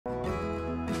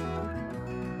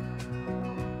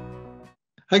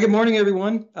Hi, good morning,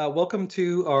 everyone. Welcome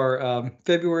to our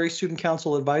February Student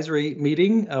Council Advisory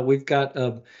meeting. We've got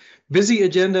a busy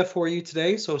agenda for you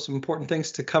today, so some important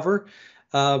things to cover.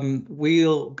 Here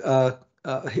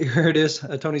it is.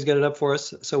 Tony's got it up for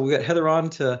us. So we got Heather on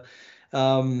to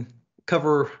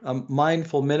cover a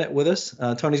mindful minute with us.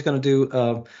 Tony's going to do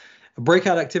a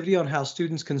breakout activity on how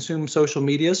students consume social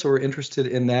media, so we're interested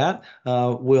in that.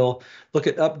 We'll look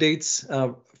at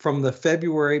updates from the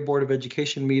February Board of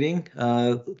Education meeting,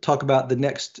 talk about the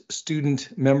next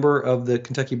student member of the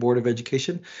Kentucky Board of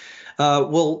Education.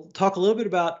 We'll talk a little bit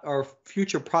about our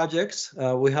future projects.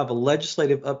 We have a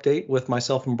legislative update with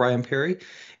myself and Brian Perry,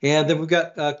 and then we've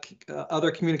got other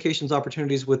communications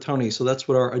opportunities with Tony. So that's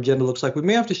what our agenda looks like. We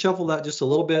may have to shuffle that just a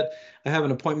little bit. I have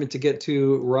an appointment to get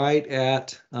to right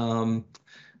at,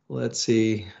 let's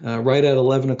see, right at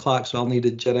 11 o'clock. So I'll need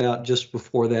to jet out just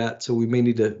before that. So we may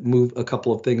need to move a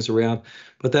couple of things around,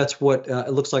 but that's what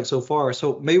it looks like so far.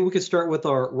 So maybe we could start with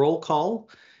our roll call.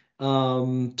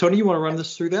 Tony, you want to run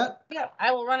this through that? Yeah,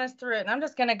 I will run us through it. And I'm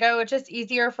just going to go, it's just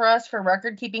easier for us for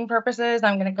record keeping purposes.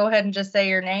 I'm going to go ahead and just say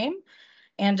your name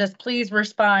and just please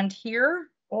respond here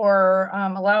or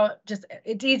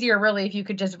it's easier really if you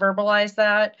could just verbalize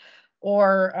that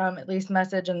or at least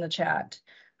message in the chat.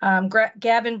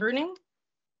 Gavin Bruning,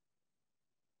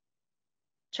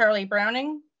 Charlie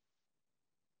Browning,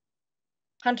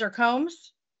 Hunter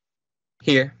Combs.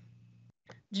 Here.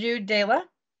 Jude Dela.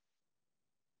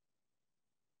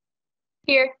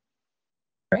 Here.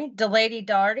 Right. Delady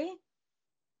Doherty.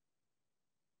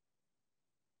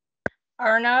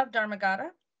 Arnav Dharmagada.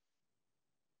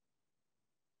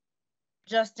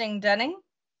 Justin Denning.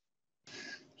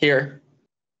 Here.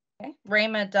 Okay.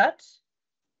 Rayma Dutt.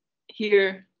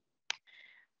 Here.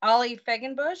 Ollie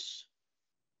Fegenbush.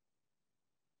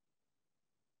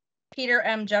 Peter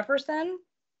M. Jefferson.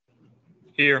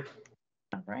 Here.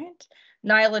 All right.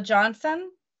 Nyla Johnson.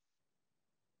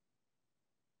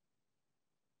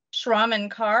 Shraman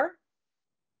Carr.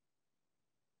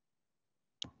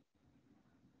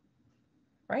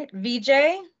 Right. VJ.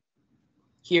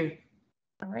 Here.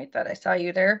 All right. Thought I saw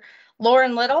you there.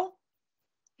 Lauren Little.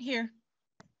 Here.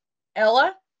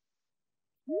 Ella.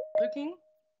 Looking.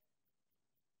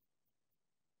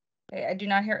 Okay, I do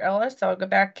not hear Ella, so I'll go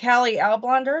back. Callie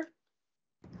Alblonder.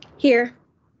 Here.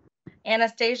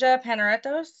 Anastasia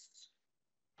Panaretos.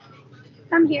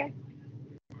 I'm here.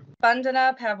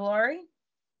 Vandana Pavlori.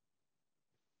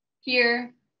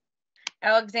 Here.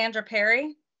 Alexandra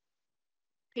Perry.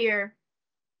 Here.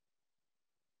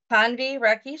 Panvi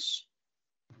Rakesh.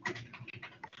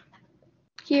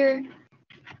 Here.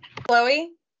 Chloe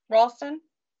Ralston.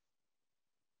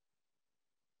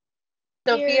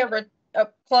 Here.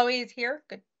 Chloe is here.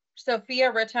 Good.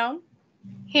 Sophia Raton.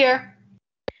 Here.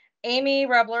 Amy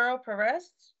Rablero Perez.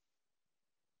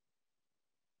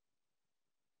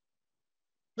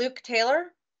 Luke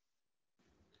Taylor.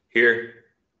 Here.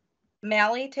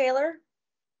 Mally Taylor.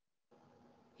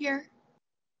 Here.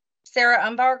 Sarah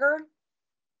Umbarger.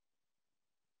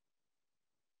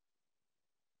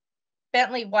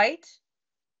 Bentley White.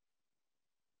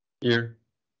 Here.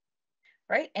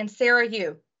 Right. And Sarah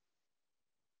Hugh.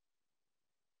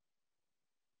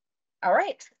 All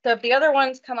right. So if the other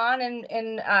ones come on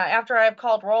and after I've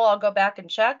called roll, I'll go back and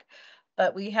check.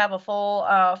 But we have a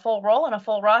full roll and a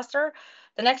full roster.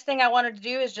 The next thing I wanted to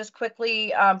do is just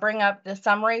quickly bring up the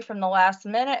summary from the last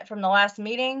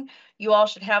meeting. You all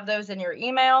should have those in your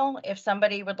email. If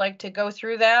somebody would like to go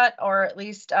through that or at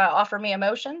least offer me a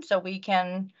motion so we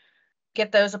can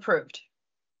get those approved.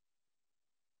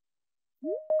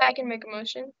 I can make a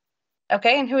motion.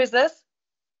 Okay, and who is this?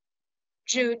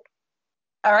 Jude.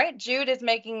 All right, Jude is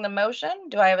making the motion.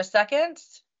 Do I have a second?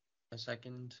 A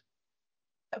second.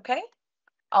 Okay,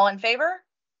 all in favor?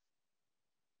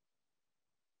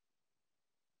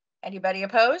 Anybody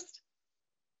opposed?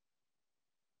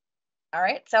 All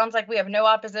right, sounds like we have no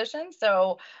opposition.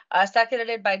 So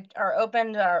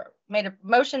made a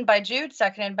motion by Jude,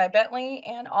 seconded by Bentley,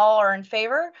 and all are in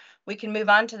favor. We can move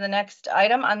on to the next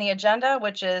item on the agenda,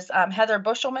 which is Heather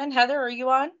Bushelman. Heather, are you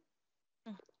on?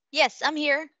 Yes, I'm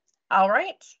here. All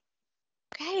right.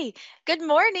 Okay, good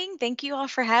morning. Thank you all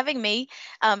for having me.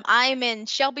 I'm in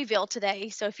Shelbyville today,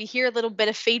 so if you hear a little bit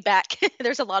of feedback,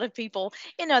 there's a lot of people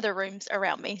in other rooms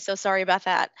around me, so sorry about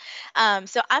that.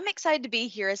 So I'm excited to be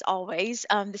here as always.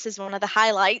 This is one of the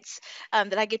highlights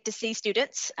that I get to see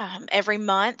students every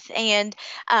month, and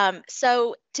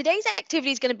so today's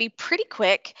activity is going to be pretty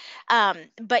quick,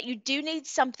 but you do need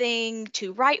something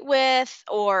to write with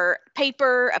or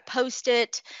paper, a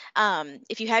Post-it.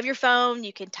 If you have your phone,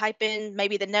 you can type in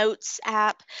maybe the Notes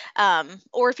app.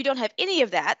 Or if you don't have any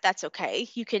of that, that's okay.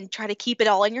 You can try to keep it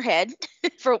all in your head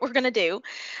for what we're going to do.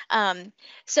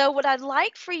 So what I'd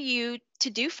like for you to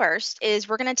do first is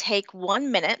we're going to take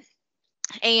 1 minute,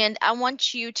 and I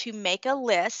want you to make a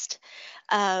list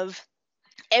of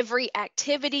every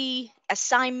activity,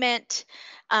 assignment,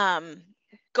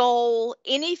 goal,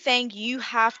 anything you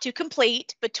have to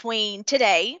complete between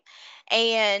today,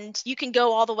 and you can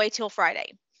go all the way till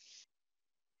Friday.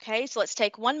 Okay, so let's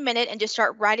take 1 minute and just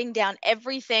start writing down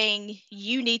everything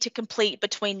you need to complete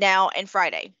between now and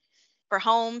Friday for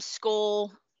home,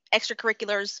 school,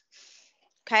 extracurriculars.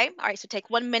 Okay, all right, so take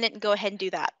 1 minute and go ahead and do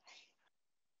that.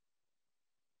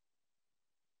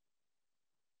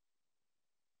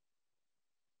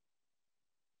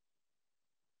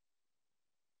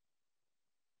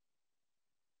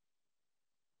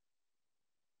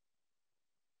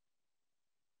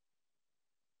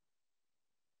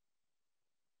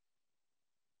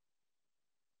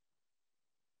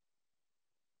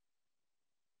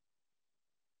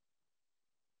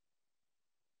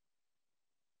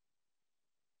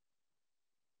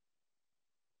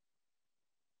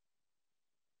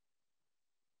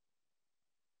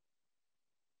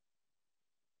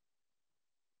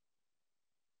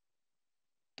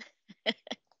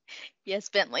 Yes,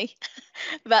 Bentley.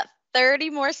 About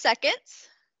 30 more seconds.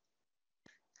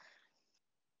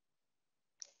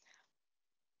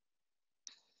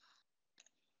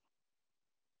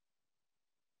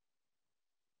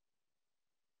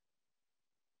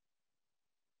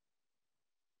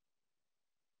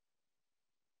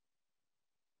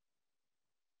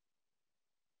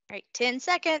 All right, 10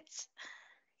 seconds.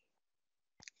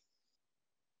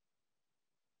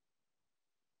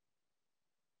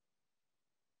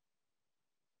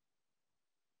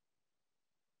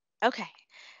 Okay.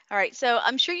 All right. So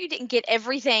I'm sure you didn't get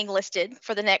everything listed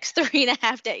for the next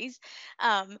 3.5 days.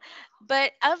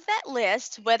 But of that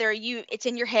list, whether it's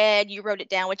in your head, you wrote it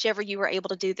down, whichever you were able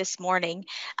to do this morning,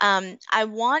 I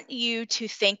want you to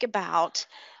think about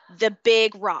the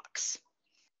big rocks.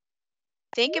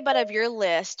 Think about of your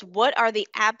list, what are the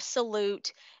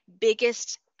absolute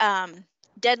biggest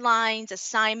deadlines,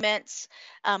 assignments,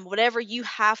 whatever you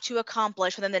have to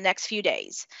accomplish within the next few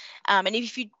days. And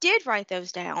if you did write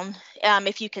those down,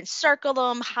 if you can circle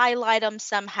them, highlight them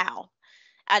somehow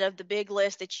out of the big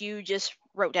list that you just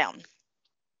wrote down.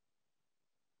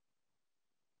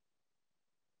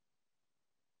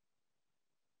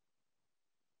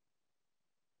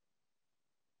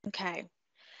 Okay.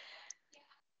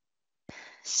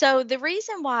 So the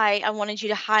reason why I wanted you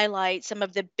to highlight some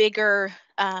of the bigger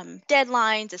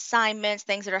deadlines, assignments,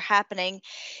 things that are happening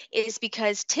is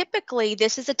because typically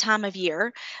this is a time of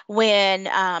year when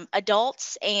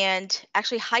adults and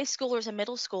actually high schoolers and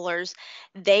middle schoolers,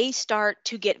 they start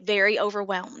to get very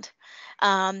overwhelmed.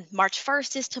 March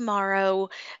 1st is tomorrow.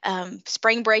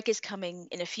 Spring break is coming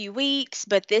in a few weeks,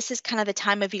 but this is kind of the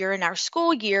time of year in our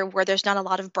school year where there's not a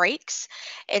lot of breaks.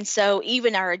 And so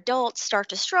even our adults start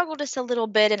to struggle just a little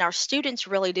bit, and our students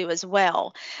really do as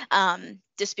well.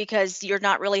 Just because you're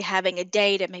not really having a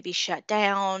day to maybe shut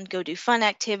down, go do fun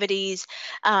activities.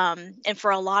 And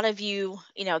for a lot of you,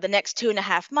 the next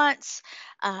 2.5 months,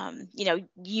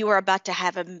 you are about to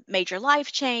have a major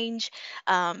life change.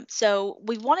 So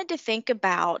we wanted to think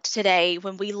about today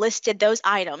when we listed those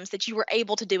items that you were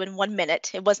able to do in 1 minute.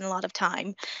 It wasn't a lot of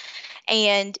time.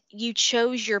 And you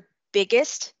chose your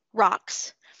biggest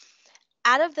rocks.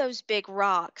 Out of those big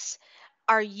rocks,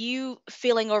 are you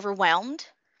feeling overwhelmed?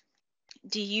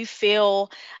 Do you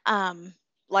feel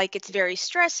like it's very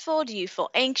stressful? Do you feel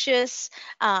anxious?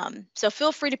 So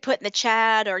feel free to put in the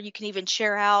chat, or you can even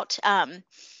share out how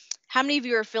many of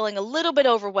you are feeling a little bit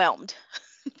overwhelmed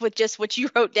with just what you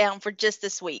wrote down for just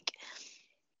this week.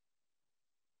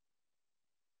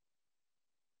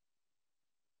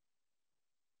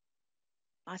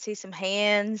 I see some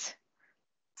hands,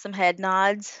 some head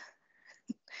nods.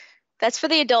 That's for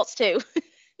the adults too.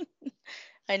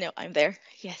 I know I'm there.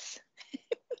 Yes.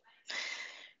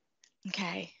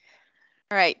 Okay.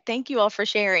 All right. Thank you all for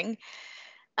sharing.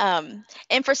 And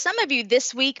for some of you,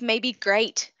 this week may be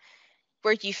great,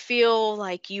 where you feel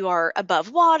like you are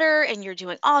above water and you're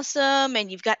doing awesome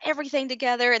and you've got everything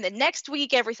together, and the next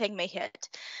week everything may hit.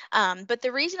 But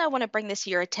the reason I want to bring this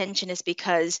to your attention is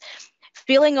because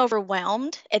feeling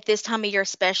overwhelmed at this time of year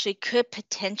especially could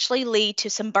potentially lead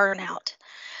to some burnout.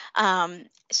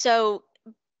 So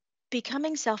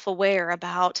becoming self-aware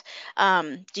about,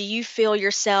 do you feel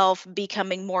yourself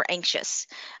becoming more anxious?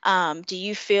 Do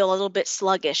you feel a little bit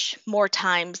sluggish more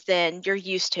times than you're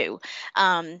used to?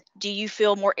 Do you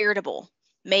feel more irritable?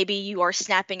 Maybe you are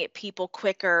snapping at people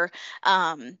quicker.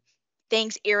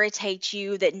 things irritate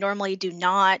you that normally do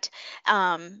not.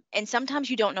 And sometimes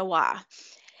you don't know why.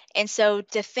 And so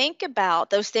to think about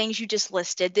those things you just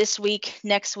listed this week,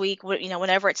 next week,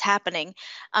 whenever it's happening,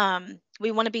 we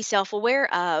want to be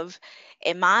self-aware of,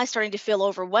 am I starting to feel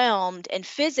overwhelmed? And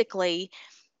physically,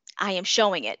 I am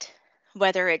showing it,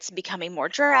 whether it's becoming more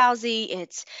drowsy,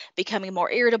 it's becoming more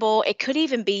irritable. It could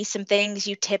even be some things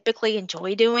you typically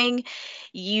enjoy doing.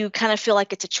 You kind of feel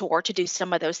like it's a chore to do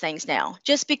some of those things now,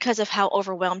 just because of how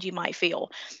overwhelmed you might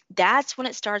feel. That's when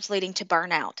it starts leading to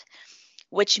burnout,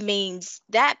 which means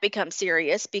that becomes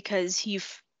serious because you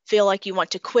feel like you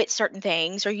want to quit certain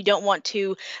things, or you don't want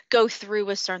to go through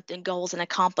with certain goals and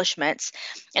accomplishments.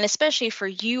 And especially for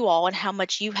you all and how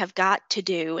much you have got to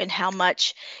do and how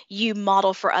much you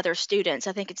model for other students,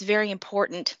 I think it's very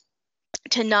important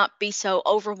to not be so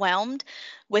overwhelmed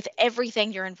with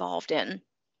everything you're involved in,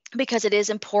 because it is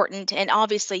important, and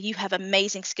obviously you have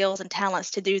amazing skills and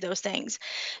talents to do those things.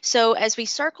 So as we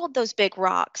circled those big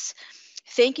rocks,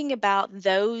 thinking about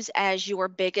those as your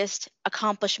biggest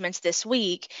accomplishments this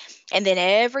week, and then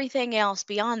everything else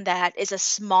beyond that is a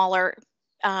smaller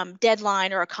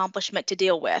deadline or accomplishment to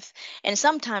deal with. And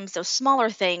sometimes those smaller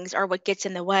things are what gets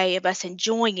in the way of us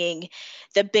enjoying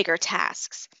the bigger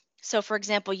tasks. So for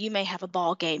example, you may have a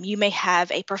ball game, you may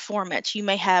have a performance, you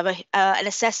may have an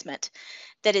assessment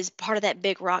that is part of that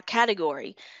big rock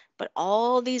category. But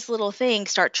all these little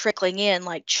things start trickling in,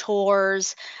 like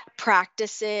chores,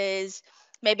 practices,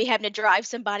 maybe having to drive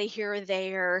somebody here or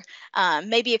there,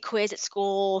 maybe a quiz at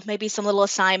school, maybe some little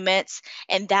assignments,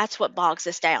 and that's what bogs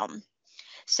us down.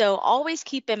 So always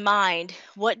keep in mind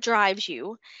what drives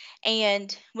you.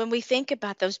 And when we think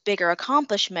about those bigger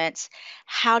accomplishments,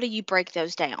 how do you break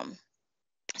those down?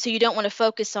 So you don't want to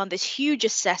focus on this huge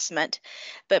assessment,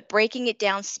 but breaking it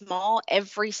down small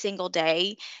every single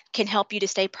day can help you to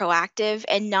stay proactive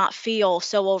and not feel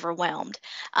so overwhelmed.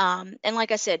 And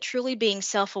like I said, truly being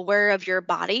self-aware of your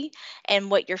body and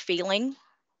what you're feeling.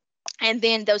 And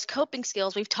then those coping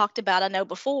skills we've talked about, I know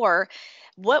before,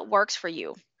 what works for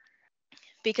you?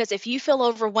 Because if you feel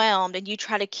overwhelmed and you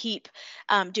try to keep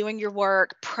doing your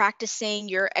work, practicing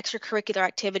your extracurricular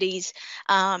activities,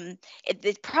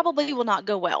 it probably will not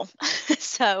go well.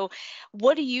 So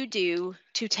what do you do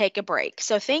to take a break?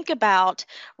 So think about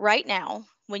right now,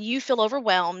 when you feel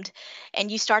overwhelmed and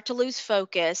you start to lose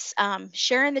focus,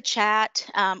 share in the chat,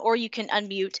 or you can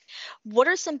unmute. What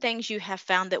are some things you have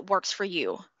found that works for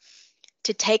you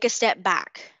to take a step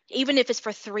back, even if it's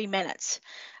for 3 minutes?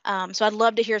 So I'd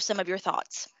love to hear some of your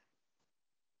thoughts.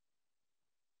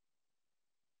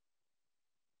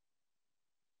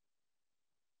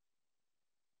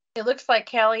 It looks like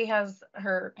Callie has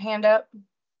her hand up,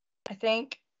 I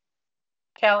think.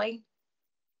 Callie?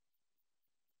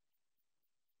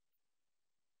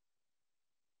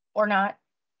 Or not?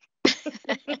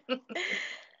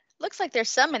 Looks like there's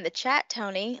some in the chat,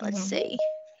 Tony. Let's see.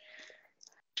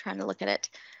 Trying to look at it.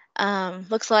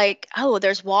 Looks like, oh,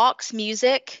 there's walks,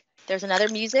 music. There's another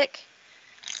music.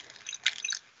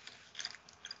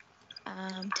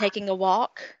 Taking a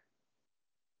walk.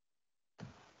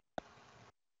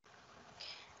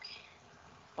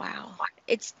 Wow.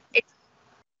 It's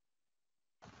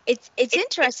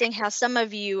interesting how some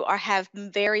of you have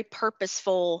very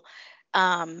purposeful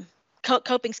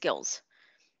coping skills.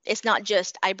 It's not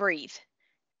just I breathe,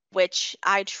 which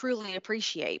I truly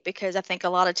appreciate, because I think a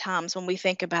lot of times when we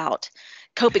think about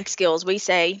coping skills, we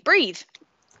say breathe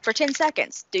for 10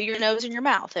 seconds, do your nose and your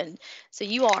mouth. And so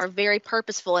you all are very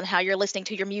purposeful in how you're listening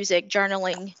to your music,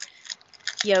 journaling,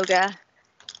 yoga,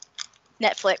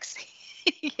 Netflix.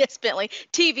 Yes, Bentley,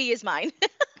 TV is mine.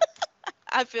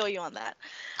 I feel you on that.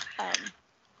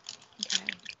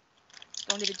 Okay.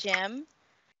 Going to the gym.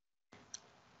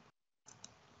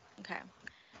 Okay.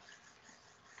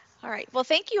 All right. Well,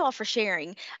 thank you all for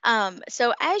sharing.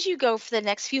 So as you go for the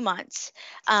next few months,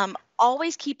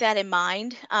 always keep that in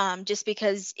mind, just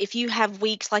because if you have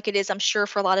weeks like it is, I'm sure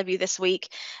for a lot of you this week,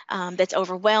 that's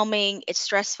overwhelming, it's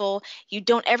stressful, you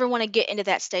don't ever want to get into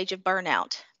that stage of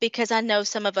burnout, because I know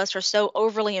some of us are so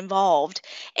overly involved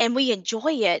and we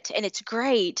enjoy it and it's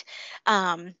great,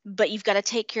 but you've got to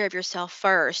take care of yourself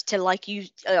first to, like you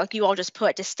all just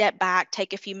put, to step back,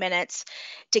 take a few minutes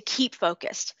to keep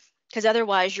focused. Because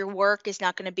otherwise your work is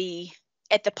not going to be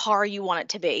at the par you want it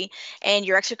to be, and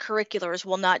your extracurriculars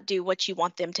will not do what you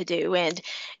want them to do, and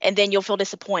then you'll feel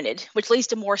disappointed, which leads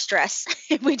to more stress.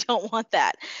 We don't want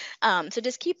that. So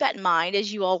just keep that in mind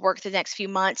as you all work the next few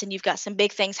months, and you've got some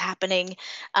big things happening.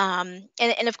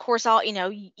 And of course,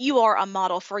 you are a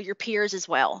model for your peers as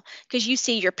well, because you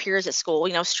see your peers at school,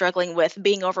 struggling with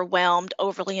being overwhelmed,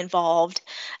 overly involved.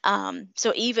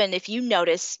 So even if you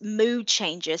notice mood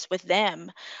changes with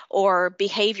them or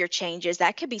behavior changes,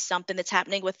 that could be something that's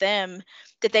happening with them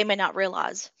that they may not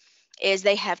realize, is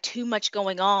they have too much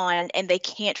going on and they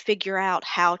can't figure out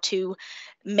how to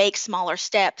make smaller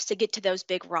steps to get to those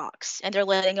big rocks, and they're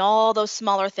letting all those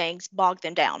smaller things bog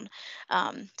them down.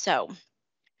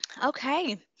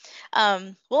 Okay.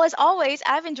 Well, as always,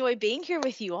 I've enjoyed being here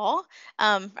with you all.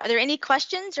 Are there any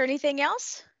questions or anything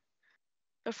else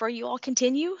before you all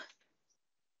continue?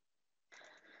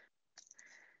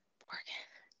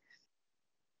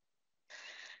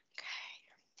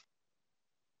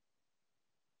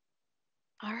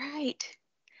 All right.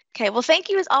 Okay, well, thank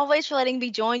you as always for letting me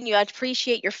join you. I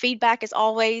appreciate your feedback as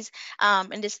always,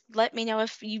 and just let me know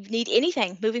if you need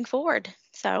anything moving forward.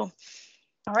 So,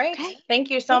 all right. Okay. Thank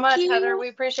you so much, Heather. We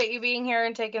appreciate you being here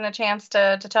and taking the chance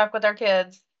to talk with our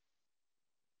kids.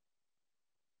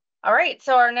 All right,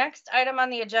 so our next item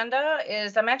on the agenda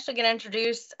is I'm actually going to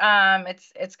introduce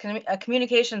it's a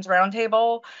communications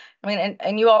roundtable. I mean,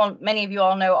 and you all, many of you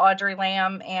all know Audrey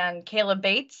Lamb and Caleb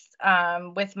Bates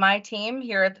with my team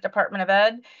here at the Department of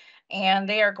Ed, and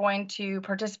they are going to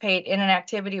participate in an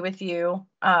activity with you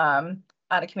at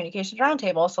a communications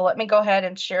roundtable. So let me go ahead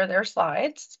and share their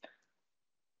slides.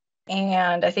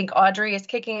 And I think Audrey is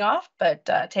kicking off, but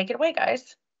take it away,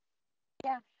 guys.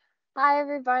 Yeah. Hi,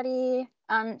 everybody.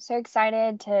 I'm so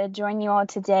excited to join you all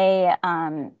today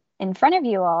in front of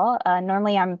you all.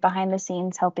 Normally, I'm behind the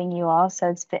scenes helping you all,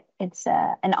 so it's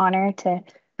an honor to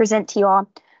present to you all.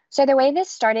 So the way this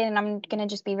started, and I'm going to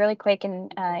just be really quick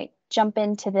and jump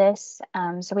into this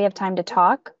so we have time to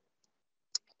talk,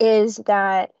 is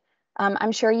that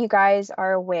I'm sure you guys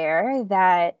are aware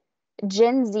that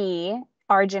Gen Z,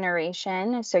 our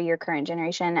generation, so your current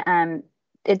generation,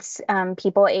 it's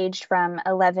people aged from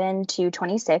 11 to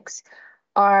 26,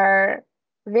 are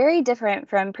very different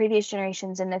from previous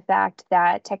generations in the fact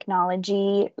that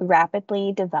technology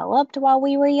rapidly developed while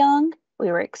we were young.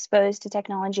 We were exposed to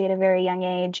technology at a very young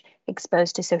age,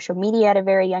 exposed to social media at a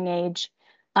very young age,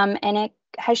 and it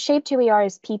has shaped who we are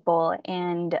as people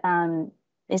and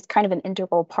is kind of an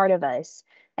integral part of us.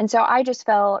 And so I just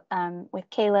felt with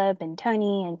Caleb and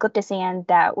Tony and Guptasan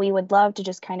that we would love to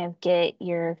just kind of get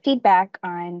your feedback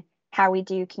on how we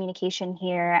do communication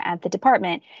here at the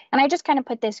department. And I just kind of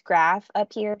put this graph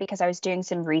up here because I was doing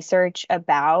some research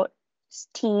about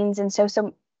teens and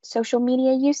social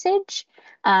media usage.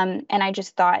 And I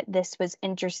just thought this was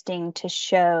interesting to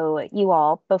show you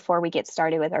all before we get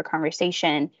started with our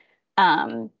conversation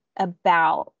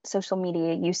about social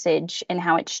media usage and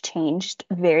how it's changed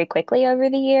very quickly over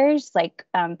the years, like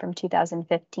from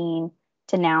 2015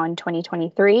 to now in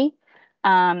 2023.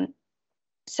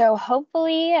 So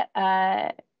hopefully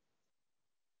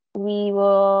we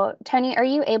will, Tony, are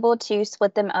you able to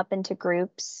split them up into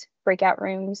groups, breakout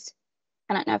rooms?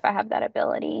 I don't know if I have that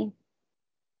ability.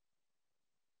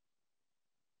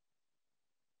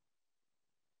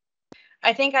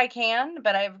 I think I can,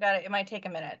 but it might take a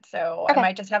minute. So Okay. I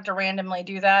might just have to randomly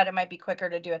do that. It might be quicker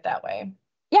to do it that way.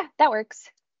 Yeah, that works.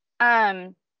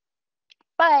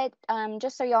 But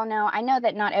just so y'all know, I know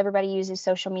that not everybody uses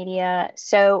social media.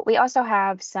 So we also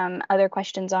have some other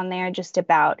questions on there just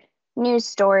about news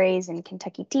stories and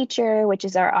Kentucky Teacher, which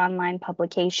is our online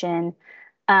publication,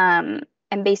 and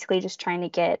basically just trying to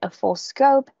get a full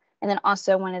scope. And then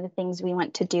also one of the things we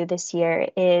want to do this year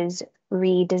is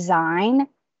redesign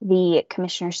the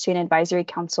Commissioner Student Advisory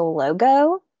Council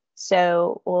logo.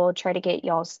 So we'll try to get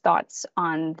y'all's thoughts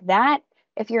on that.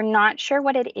 If you're not sure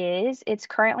what it is, it's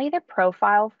currently the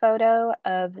profile photo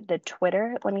of the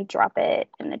Twitter. Let me drop it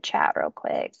in the chat real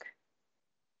quick.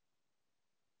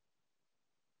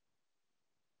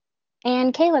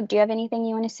 And Caleb, do you have anything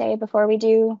you want to say before we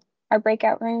do our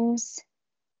breakout rooms?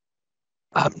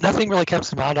 Nothing really comes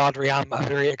to mind, Audrey. I'm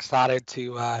very excited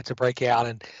to break out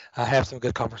and have some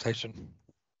good conversation.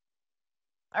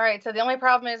 All right, so the only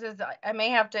problem is I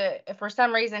may have to, if for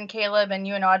some reason Caleb and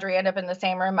you and Audrey end up in the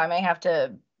same room, I may have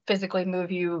to physically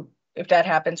move you if that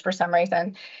happens for some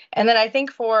reason. And then I think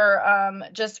for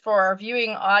just for our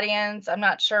viewing audience, I'm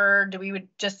not sure, do we would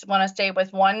just want to stay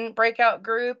with one breakout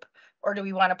group, or do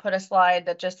we want to put a slide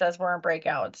that just says we're in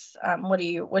breakouts?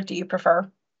 What do you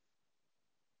prefer?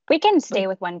 We can stay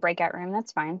with one breakout room,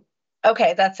 that's fine.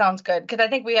 Okay, that sounds good, because I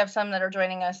think we have some that are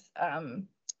joining us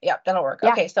Yeah, that'll work.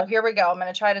 Yeah. Okay, so here we go. I'm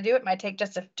going to try to do it. It might take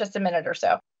just a minute or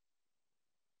so.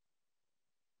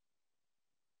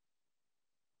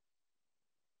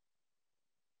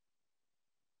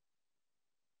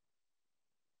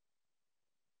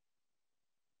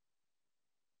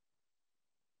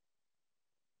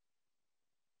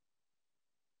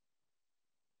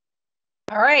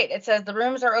 All right, it says the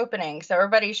rooms are opening, so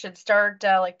everybody should start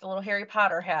like the little Harry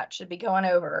Potter hat should be going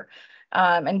over.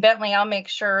 And Bentley, I'll make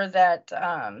sure that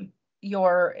you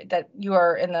are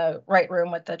in the right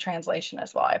room with the translation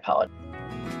as well. I apologize.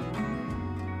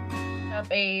 Up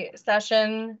a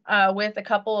session with a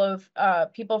couple of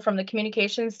people from the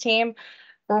communications team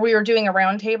where we were doing a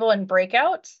roundtable and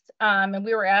breakouts. And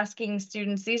we were asking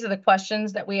students, these are the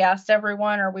questions that we asked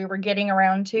everyone or we were getting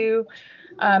around to.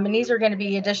 And these are going to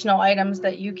be additional items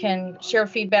that you can share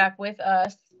feedback with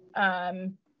us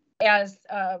as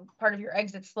part of your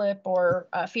exit slip or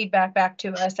feedback back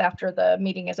to us after the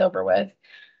meeting is over with.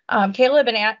 Caleb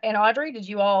and Audrey, did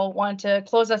you all want to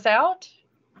close us out?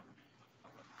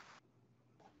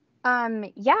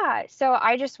 Yeah, so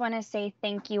I just want to say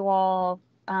thank you all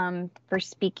for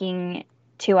speaking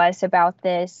to us about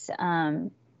this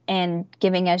and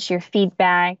giving us your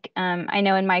feedback. I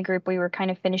know in my group we were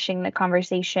kind of finishing the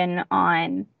conversation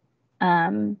on,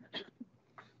 a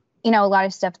lot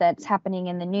of stuff that's happening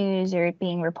in the news or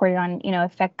being reported on,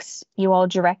 affects you all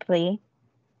directly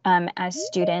as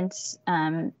students.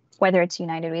 Whether it's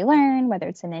United We Learn, whether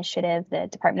it's initiative the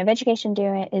Department of Education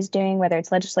is doing, whether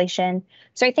it's legislation.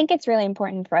 So I think it's really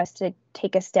important for us to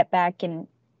take a step back and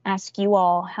ask you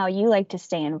all how you like to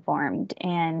stay informed.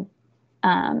 And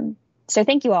so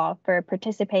thank you all for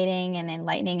participating and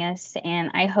enlightening us. And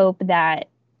I hope that,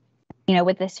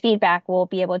 with this feedback, we'll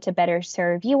be able to better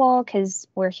serve you all because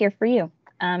we're here for you.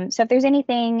 So if there's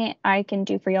anything I can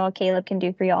do for y'all, Caleb can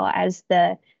do for y'all as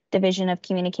the Division of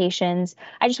Communications,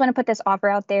 I just want to put this offer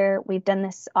out there. We've done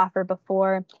this offer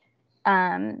before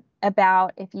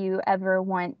about if you ever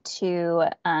want to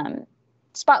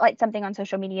spotlight something on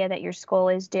social media that your school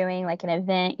is doing, like an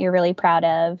event you're really proud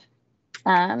of,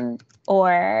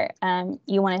 or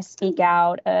you want to speak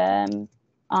out on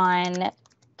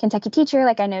Kentucky Teacher,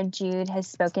 like I know Jude has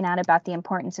spoken out about the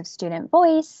importance of student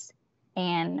voice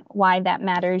and why that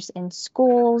matters in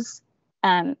schools.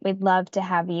 We'd love to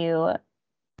have you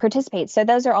participate. So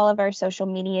those are all of our social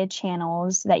media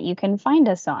channels that you can find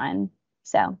us on.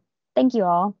 So thank you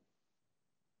all.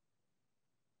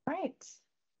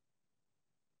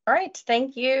 All right,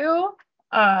 thank you.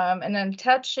 And then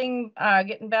getting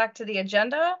back to the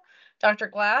agenda, Dr.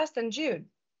 Glass and Jude.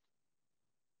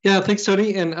 Yeah, thanks,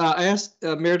 Tony. And I asked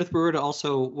Meredith Brewer to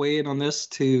also weigh in on this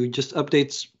to just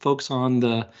update folks on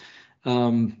the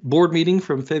board meeting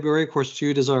from February. Of course,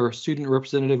 Jude is our student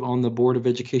representative on the Board of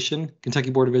Education, Kentucky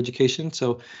Board of Education.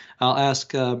 So I'll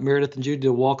ask Meredith and Jude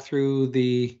to walk through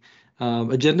the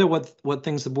agenda, what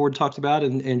things the board talked about,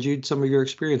 and Jude, some of your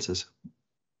experiences.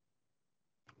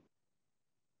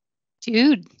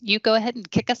 Jude, you go ahead and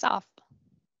kick us off.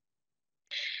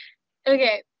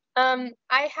 Okay. I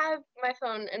have my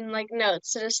phone and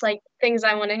notes, so just things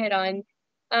I want to hit on.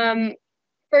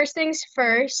 First things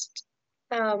first.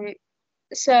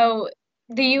 So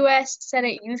the U.S.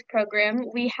 Senate Youth Program,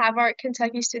 we have our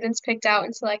Kentucky students picked out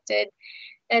and selected,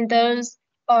 and that's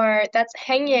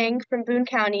Heng Yang from Boone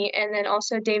County, and then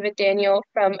also David Daniel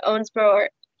from Owensboro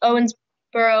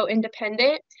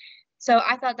Independent. So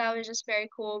I thought that was just very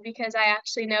cool because I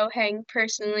actually know Heng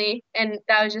personally, and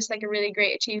that was just a really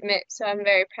great achievement. So I'm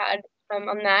very proud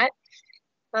on that.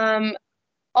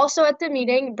 Also at the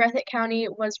meeting, Breathitt County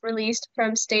was released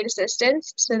from state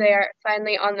assistance, so they are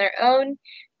finally on their own,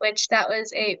 which that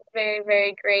was a very,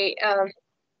 very great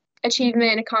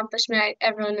achievement and accomplishment.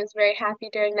 Everyone was very happy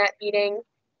during that meeting.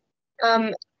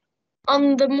 On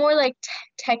the more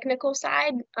technical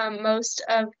side, most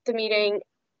of the meeting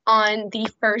on the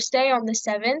first day, on the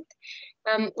 7th,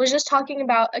 was just talking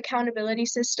about accountability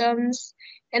systems.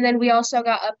 And then we also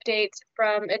got updates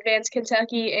from Advanced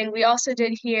Kentucky, and we also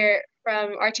did hear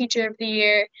from our Teacher of the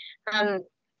Year,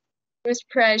 Ms.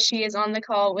 Perez. She is on the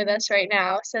call with us right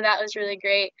now, so that was really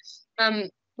great.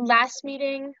 Last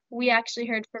meeting, we actually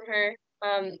heard from her,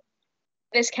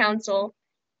 this council,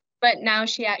 but now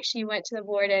she actually went to the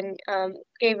board and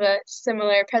gave a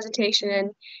similar presentation. And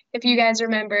if you guys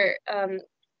remember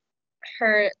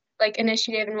her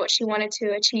initiative and what she wanted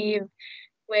to achieve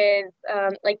with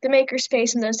the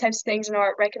makerspace and those types of things and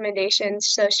our recommendations.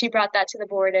 So she brought that to the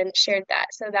board and shared that.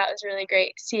 So that was really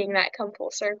great seeing that come full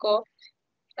circle.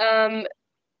 And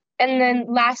then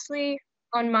lastly,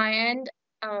 on my end,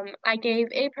 I gave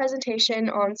a presentation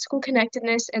on school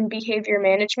connectedness and behavior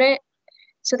management.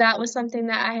 So that was something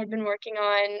that I had been working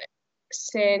on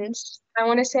since, I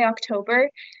want to say, October,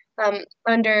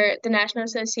 under the National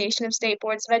Association of State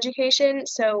Boards of Education.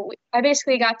 So I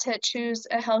basically got to choose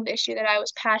a health issue that I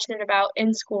was passionate about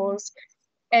in schools,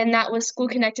 and that was school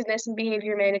connectedness and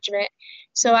behavior management.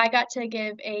 So I got to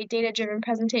give a data-driven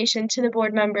presentation to the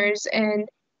board members, and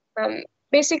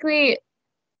basically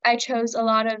I chose a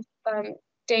lot of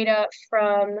data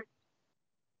from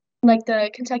like the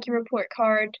Kentucky Report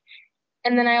Card,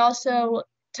 and then I also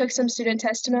took some student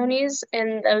testimonies,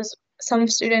 and some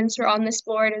students were on this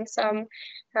board, and some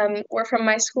were from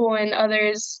my school, and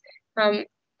others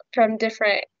from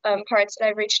different parts that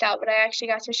I've reached out. But I actually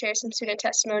got to share some student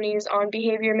testimonies on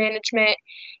behavior management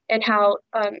and how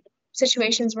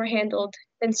situations were handled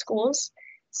in schools.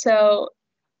 So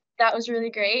that was really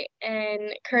great.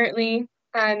 And currently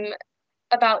I'm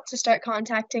about to start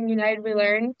contacting United We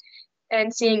Learn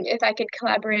and seeing if I could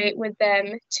collaborate with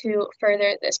them to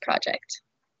further this project.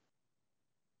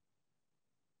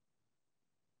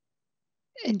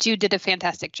 And Jude did a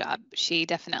fantastic job. She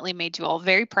definitely made you all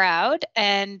very proud,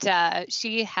 and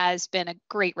she has been a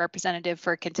great representative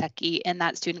for Kentucky in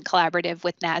that student collaborative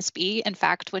with NASB. In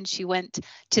fact, when she went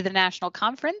to the national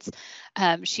conference,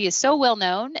 she is so well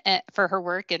known for her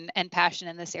work and passion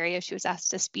in this area. She was asked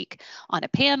to speak on a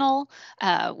panel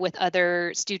with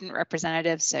other student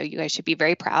representatives, so you guys should be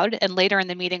very proud. And later in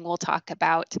the meeting, we'll talk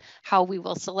about how we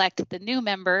will select the new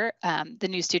member, the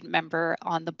new student member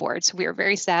on the board. So we are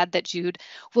very sad that Jude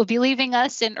will be leaving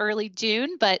us in early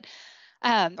June, but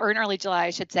or in early July, I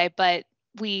should say. But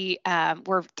we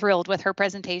were thrilled with her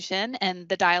presentation and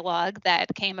the dialogue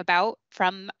that came about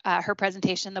from her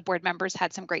presentation. The board members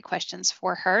had some great questions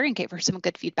for her and gave her some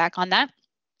good feedback on that.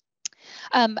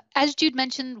 As Jude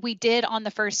mentioned, we did on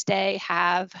the first day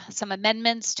have some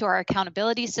amendments to our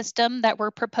accountability system that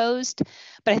were proposed,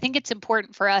 but I think it's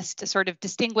important for us to sort of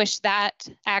distinguish that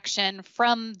action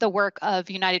from the work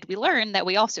of United We Learn that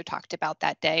we also talked about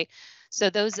that day. So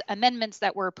those amendments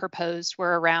that were proposed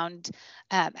were around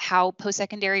how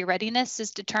post-secondary readiness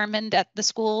is determined at the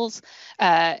schools,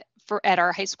 at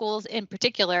our high schools in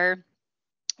particular,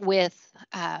 with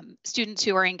students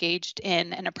who are engaged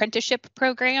in an apprenticeship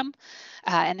program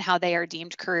and how they are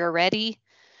deemed career ready.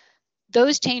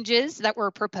 Those changes that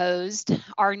were proposed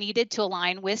are needed to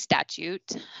align with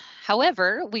statute.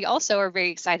 However, we also are very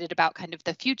excited about kind of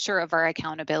the future of our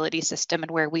accountability system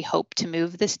and where we hope to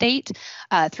move the state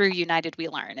through United We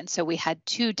Learn. And so we had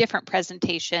two different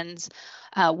presentations.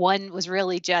 One was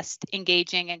really just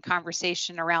engaging in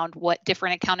conversation around what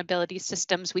different accountability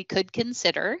systems we could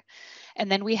consider. And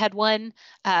then we had one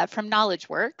from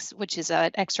KnowledgeWorks, which is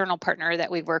an external partner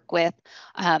that we work with,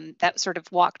 that sort of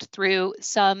walked through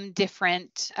some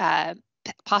different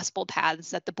possible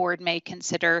paths that the board may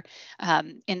consider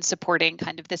in supporting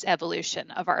kind of this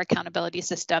evolution of our accountability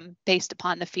system based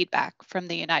upon the feedback from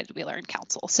the United We Learn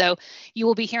Council. So you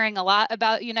will be hearing a lot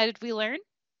about United We Learn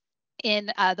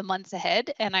in the months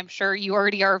ahead, and I'm sure you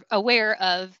already are aware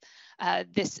of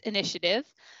this initiative,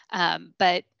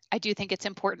 but I do think it's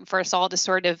important for us all to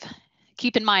sort of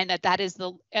keep in mind that that is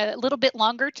a little bit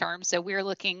longer term. So we're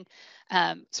looking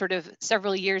sort of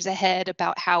several years ahead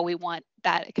about how we want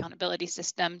that accountability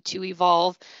system to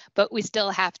evolve, but we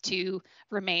still have to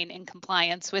remain in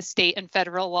compliance with state and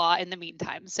federal law in the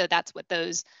meantime. So that's what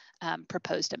those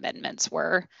proposed amendments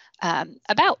were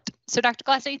about. So Dr.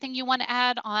 Glass, anything you want to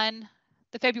add on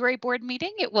the February board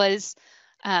meeting? It was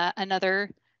another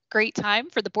great time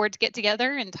for the board to get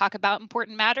together and talk about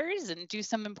important matters and do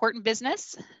some important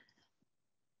business.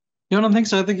 No, I don't think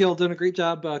so. I think you'll done a great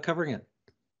job covering it.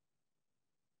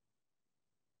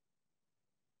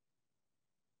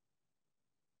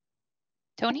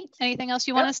 Tony, anything else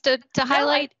you want us to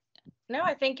highlight? No,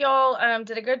 I think y'all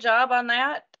did a good job on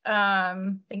that. I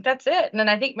think that's it. And then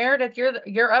I think Meredith,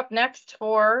 you're up next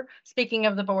for speaking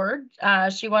of the board.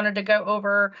 She wanted to go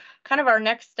over kind of our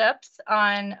next steps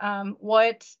on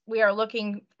what we are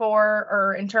looking for,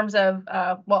 or in terms of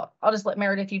well, I'll just let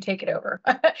Meredith, you take it over.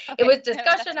 Okay. It was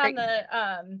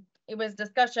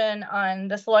discussion on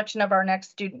the selection of our next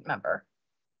student member.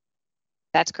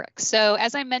 That's correct. So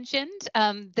as I mentioned,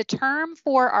 the term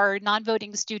for our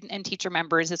non-voting student and teacher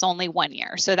members is only 1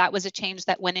 year. So that was a change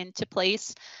that went into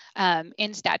place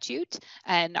in statute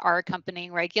and our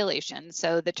accompanying regulations.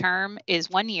 So the term is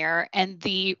 1 year, and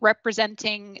the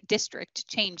representing district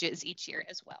changes each year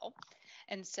as well.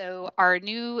 And so our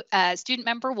new student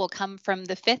member will come from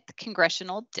the 5th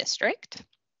Congressional District.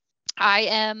 I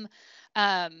am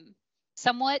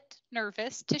somewhat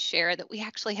nervous to share that we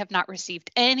actually have not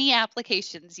received any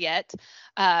applications yet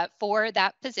for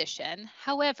that position.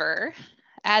 However,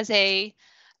 as a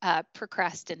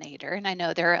procrastinator, and I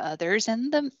know there are others in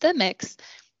the mix,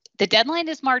 the deadline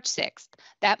is March 6th.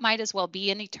 That might as well be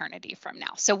an eternity from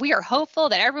now. So we are hopeful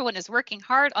that everyone is working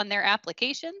hard on their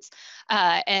applications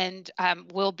and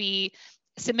will be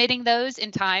submitting those in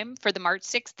time for the March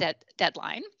 6th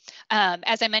deadline.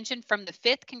 As I mentioned, from the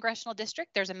 5th Congressional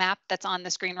District, there's a map that's on the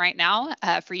screen right now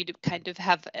for you to kind of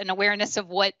have an awareness of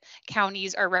what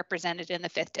counties are represented in the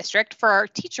 5th District. For our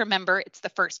teacher member, it's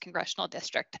the 1st Congressional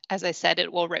District. As I said,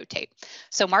 it will rotate.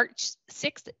 So March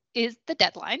 6th is the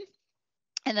deadline.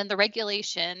 And then the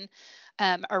regulation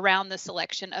around the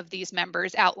selection of these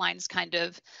members outlines kind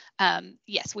of,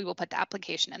 yes, we will put the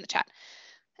application in the chat,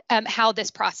 how this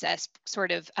process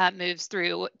sort of moves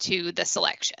through to the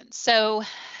selection. So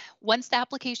once the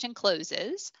application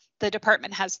closes, the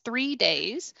department has 3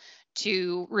 days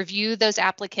to review those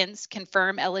applicants,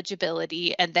 confirm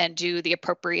eligibility, and then do the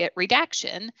appropriate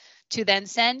redaction to then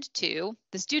send to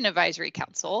the Student Advisory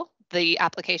Council the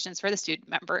applications for the student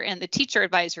member, and the Teacher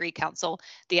Advisory Council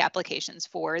the applications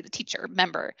for the teacher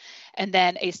member. And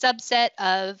then a subset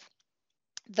of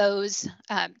those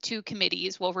 2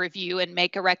 committees will review and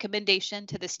make a recommendation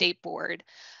to the state board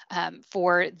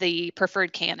for the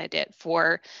preferred candidate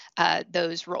for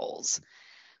those roles.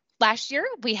 Last year,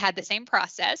 we had the same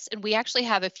process, and we actually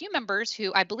have a few members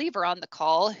who I believe are on the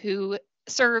call who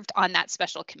served on that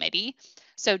special committee.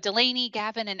 So Delaney,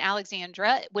 Gavin, and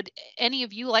Alexandra, would any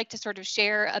of you like to sort of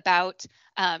share about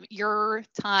your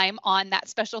time on that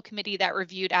special committee that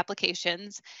reviewed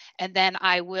applications? And then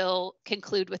I will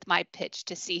conclude with my pitch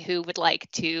to see who would like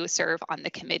to serve on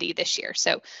the committee this year.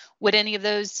 So would any of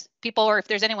those people, or if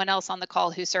there's anyone else on the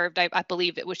call who served, I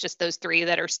believe it was just those 3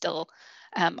 that are still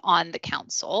on the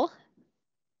council.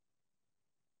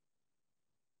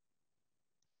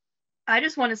 I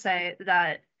just want to say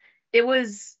that it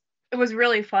was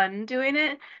really fun doing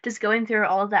it, just going through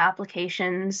all of the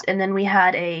applications, and then we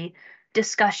had a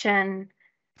discussion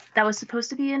that was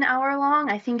supposed to be an hour long.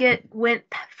 I think it went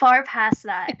far past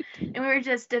that, and we were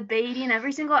just debating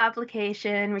every single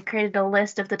application. We created a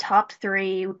list of the top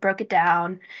 3, we broke it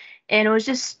down, and it was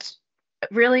just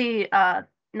really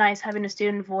nice having a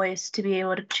student voice to be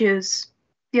able to choose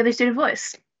the other student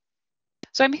voice.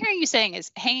 So I'm hearing you saying is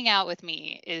hanging out with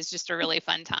me is just a really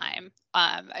fun time.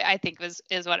 I think is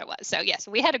what it was. So yes,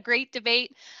 we had a great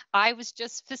debate. I was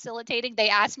just facilitating. They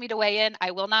asked me to weigh in.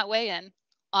 I will not weigh in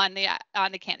on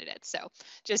the candidates. So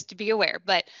just to be aware,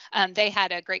 but they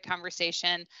had a great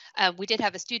conversation. We did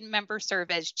have a student member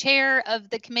serve as chair of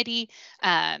the committee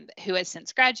who has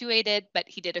since graduated, but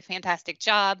he did a fantastic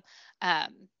job.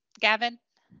 Gavin,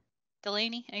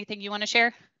 Delaney, anything you want to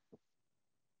share?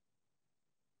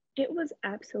 It was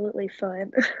absolutely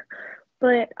fun,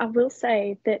 but I will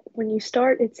say that when you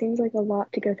start, it seems like a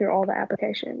lot to go through all the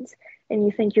applications, and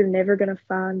you think you're never going to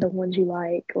find the ones you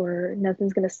like or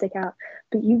nothing's going to stick out,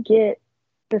 but you get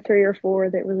the 3 or 4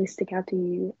 that really stick out to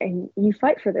you, and you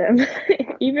fight for them,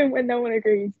 even when no one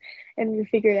agrees, and you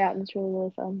figure it out, and it's really,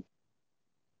 really fun.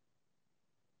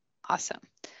 Awesome.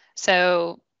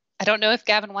 So I don't know if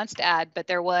Gavin wants to add, but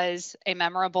there was a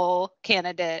memorable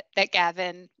candidate that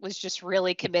Gavin was just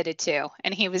really committed to,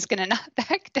 and he was going to not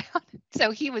back down. So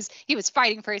he was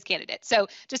fighting for his candidate. So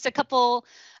just a couple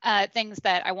things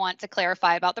that I want to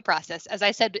clarify about the process. As I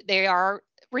said, they are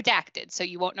redacted, so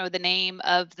you won't know the name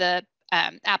of the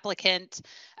applicant,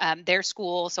 their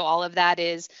school. So all of that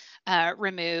is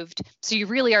removed. So you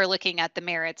really are looking at the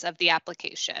merits of the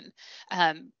application.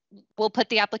 We'll put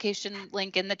the application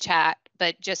link in the chat,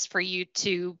 but just for you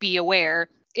to be aware,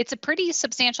 it's a pretty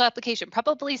substantial application,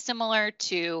 probably similar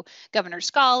to Governor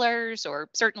Scholars or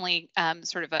certainly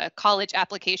sort of a college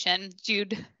application.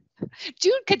 Jude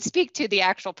could speak to the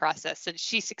actual process since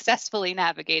she successfully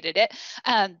navigated it.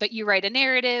 But you write a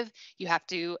narrative, you have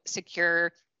to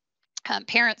secure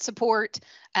parent support,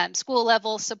 school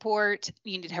level support.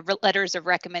 You need to have letters of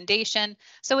recommendation.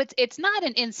 So it's not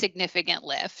an insignificant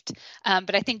lift,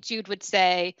 but I think Jude would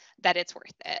say that it's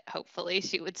worth it. Hopefully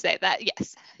she would say that,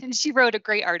 yes. And she wrote a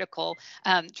great article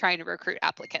trying to recruit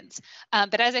applicants.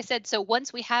 But as I said, so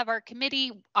once we have our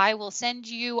committee, I will send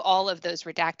you all of those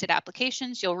redacted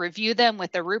applications. You'll review them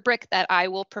with a rubric that I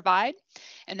will provide,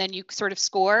 and then you sort of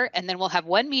score, and then we'll have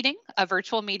one meeting, a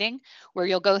virtual meeting, where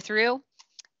you'll go through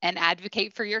and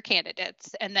advocate for your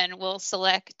candidates. And then we'll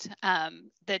select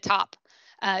the top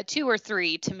 2 or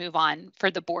 3 to move on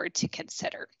for the board to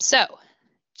consider. So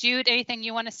Jude, anything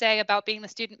you want to say about being the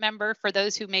student member for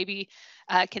those who may be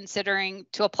considering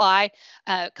to apply?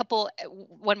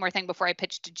 One more thing before I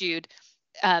pitch to Jude.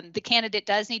 The candidate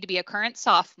does need to be a current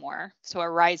sophomore, so a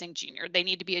rising junior. They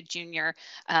need to be a junior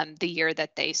the year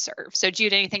that they serve. So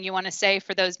Jude, anything you want to say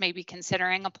for those maybe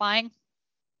considering applying?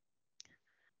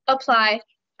 apply.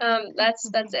 That's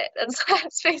it.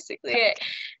 That's basically it.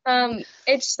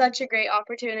 It's such a great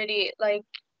opportunity. Like,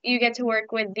 you get to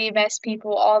work with the best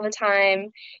people all the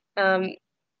time.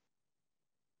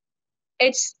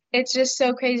 It's just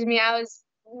so crazy to me. I was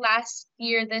last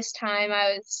year this time,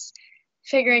 I was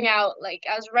figuring out, like,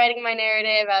 I was writing my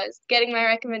narrative, I was getting my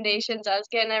recommendations, I was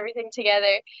getting everything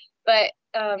together. But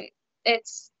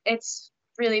it's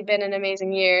really been an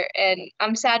amazing year, and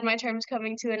I'm sad my term's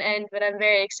coming to an end, but I'm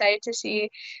very excited to see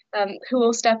who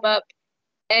will step up.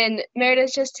 And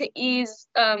Meredith, just to ease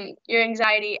your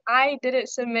anxiety, I didn't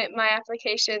submit my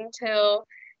application till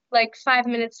like 5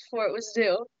 minutes before it was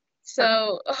due.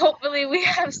 So hopefully we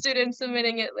have students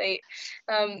submitting it late.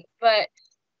 But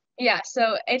yeah,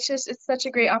 so it's such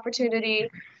a great opportunity.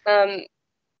 All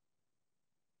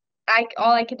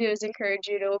I can do is encourage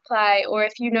you to apply, or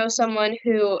if you know someone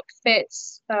who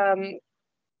fits,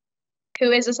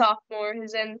 who is a sophomore,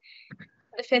 who's in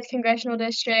the 5th Congressional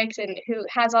District and who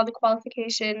has all the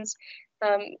qualifications,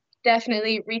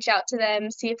 definitely reach out to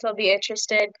them, see if they'll be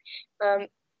interested.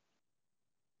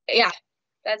 Yeah,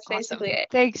 that's basically it.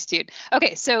 Thanks, Jude.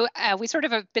 Okay, so we sort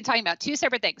of have been talking about 2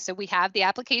 separate things. So we have the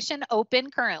application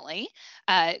open currently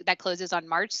that closes on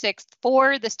March 6th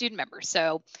for the student members.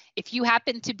 So if you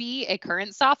happen to be a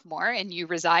current sophomore and you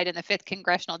reside in the 5th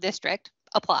Congressional District,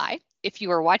 apply. If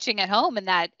you are watching at home and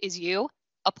that is you,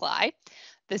 apply.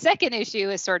 The second issue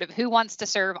is sort of who wants to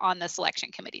serve on the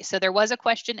selection committee. So there was a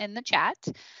question in the chat.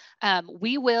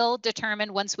 We will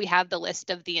determine once we have the list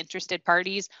of the interested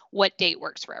parties what date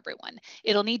works for everyone.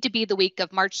 It'll need to be the week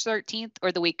of March 13th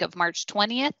or the week of March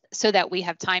 20th so that we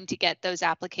have time to get those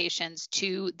applications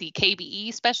to the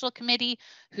KBE special committee,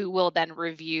 who will then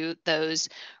review those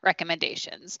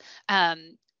recommendations.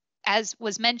 As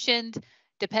was mentioned,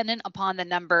 dependent upon the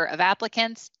number of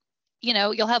applicants,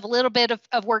 you'll have a little bit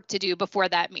of work to do before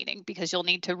that meeting, because you'll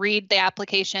need to read the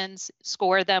applications,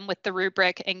 score them with the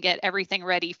rubric, and get everything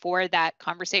ready for that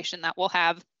conversation that we'll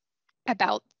have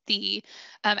about the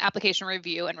application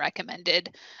review and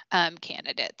recommended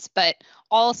candidates. But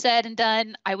all said and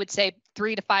done, I would say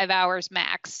 3 to 5 hours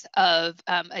max of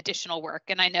additional work.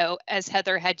 And I know, as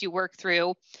Heather had you work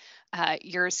through,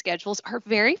 your schedules are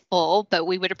very full, but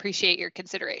we would appreciate your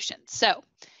consideration. So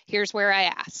here's where I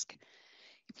ask.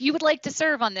 If you would like to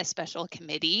serve on this special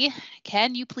committee,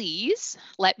 can you please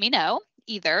let me know,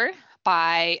 either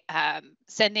by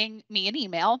sending me an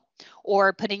email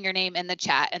or putting your name in the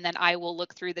chat, and then I will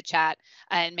look through the chat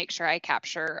and make sure I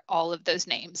capture all of those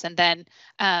names. And then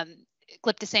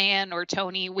Glyptosan or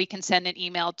Tony, we can send an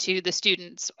email to the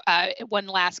students. One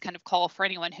last kind of call for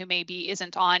anyone who maybe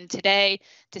isn't on today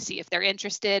to see if they're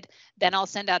interested. Then I'll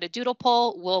send out a doodle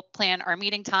poll. We'll plan our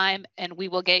meeting time, and we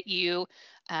will get you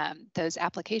those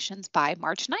applications by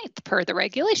March 9th per the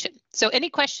regulation. So any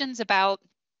questions about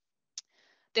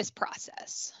this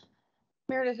process?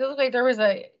 Meredith, it looks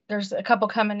like there's a couple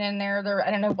coming in there.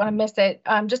 I don't know, want to miss it.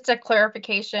 Just a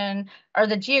clarification, are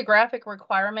the geographic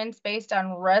requirements based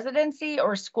on residency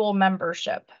or school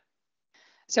membership?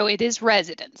 So it is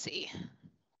residency.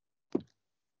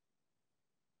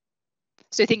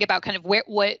 So think about kind of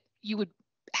what you would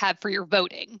have for your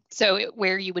voting. So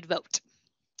where you would vote.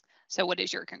 So what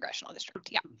is your congressional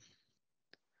district? Yeah.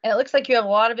 And it looks like you have a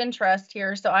lot of interest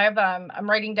here. So I'm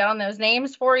writing down those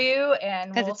names for you,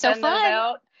 and we'll send those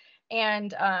out.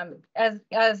 And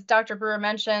as Dr. Brewer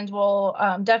mentioned, we'll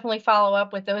definitely follow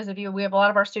up with those of you. We have a lot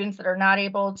of our students that are not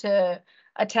able to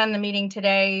attend the meeting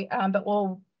today, but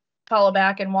we'll follow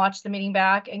back and watch the meeting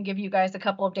back and give you guys a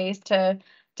couple of days to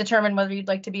determine whether you'd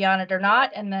like to be on it or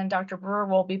not. And then Dr. Brewer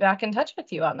will be back in touch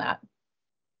with you on that.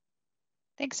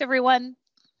 Thanks, everyone.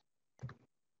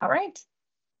 All right.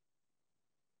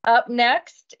 Up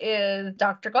next is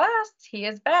Dr. Glass. He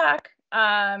is back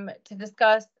to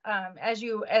discuss,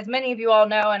 as many of you all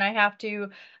know, and I have to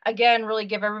again really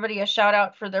give everybody a shout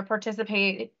out for their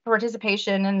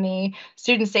participation in the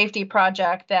student safety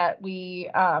project that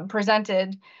we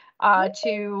presented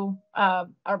publicly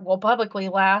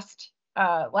last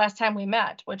time we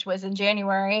met, which was in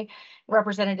January.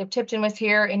 Representative Tipton was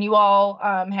here, and you all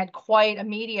had quite a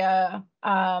media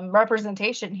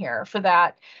representation here for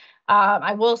that.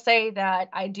 I will say that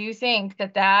I do think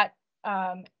that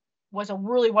was a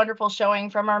really wonderful showing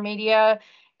from our media,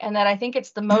 and that I think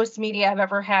it's the most media I've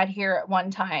ever had here at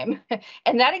one time.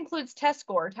 And that includes test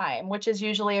score time, which is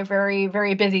usually a very,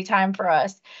 very busy time for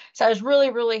us. So I was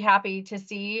really, really happy to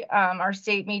see our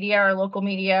state media, our local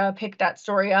media pick that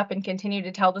story up and continue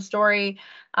to tell the story.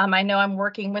 I know I'm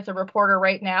working with a reporter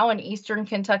right now in Eastern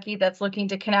Kentucky that's looking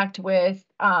to connect with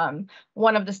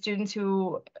one of the students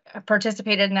who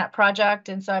participated in that project.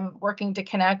 And so I'm working to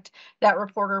connect that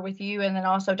reporter with you and then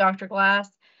also Dr. Glass.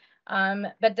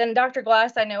 But then Dr.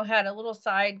 Glass, I know, had a little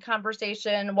side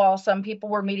conversation while some people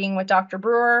were meeting with Dr.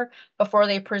 Brewer before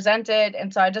they presented.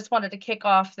 And so I just wanted to kick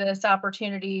off this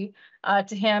opportunity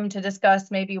to him to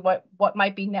discuss maybe what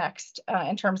might be next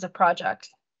in terms of projects.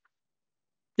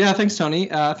 Yeah, thanks,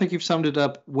 Tony. I think you've summed it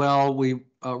up well. We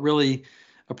really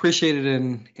appreciate it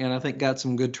and I think got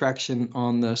some good traction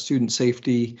on the student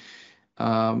safety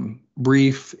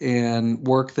brief and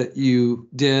work that you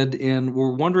did, and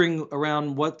we're wondering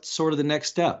around what's sort of the next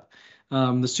step.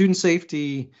 The student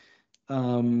safety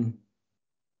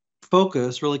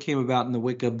focus really came about in the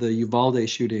wake of the Uvalde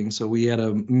shooting. So we had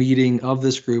a meeting of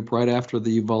this group right after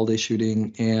the Uvalde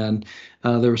shooting, and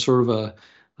there was sort of a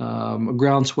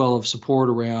groundswell of support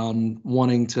around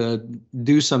wanting to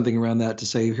do something around that to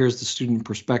say, here's the student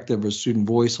perspective or student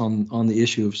voice on the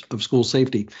issue of school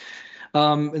safety.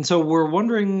 And so we're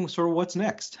wondering sort of what's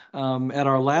next. At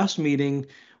our last meeting,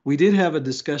 we did have a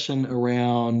discussion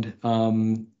around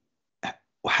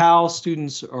how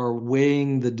students are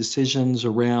weighing the decisions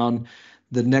around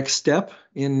the next step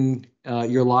in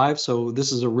your lives. So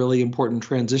this is a really important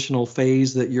transitional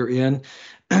phase that you're in.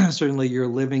 Certainly you're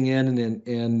living in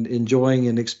and enjoying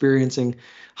and experiencing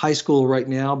high school right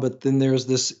now, but then there's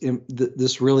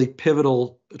this really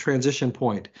pivotal transition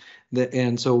point.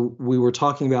 And so we were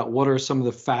talking about what are some of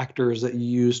the factors that you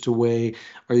use to weigh,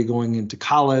 are you going into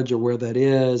college or where that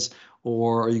is,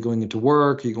 or are you going into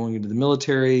work, are you going into the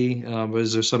military,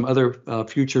 is there some other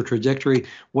future trajectory?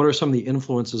 What are some of the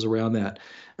influences around that?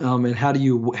 And how do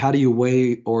you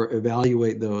weigh or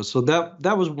evaluate those? So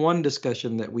that was one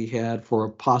discussion that we had for a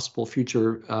possible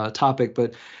future topic,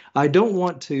 but I don't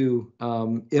want to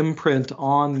imprint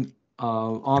on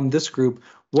this group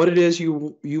what it is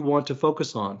you want to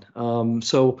focus on.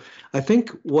 So I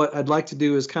think what I'd like to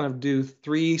do is kind of do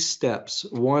 3 steps.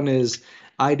 One is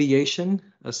ideation,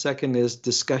 a second is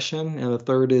discussion, and a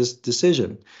third is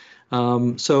decision.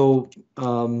 We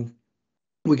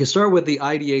can start with the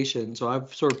ideation. So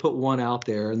I've sort of put one out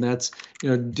there, and that's,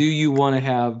 do you want to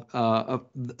have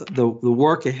the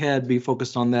work ahead be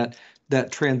focused on that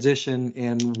transition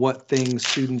and what things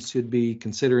students should be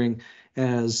considering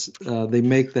as they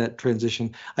make that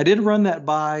transition. I did run that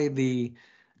by the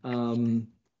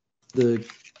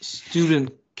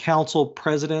student council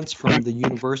presidents from the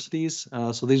universities.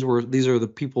 So these are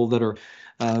the people that are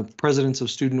presidents of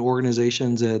student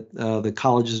organizations at the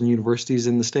colleges and universities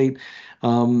in the state,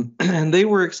 and they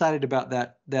were excited about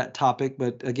that topic.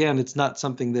 But again, it's not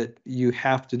something that you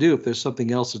have to do. If there's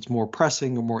something else that's more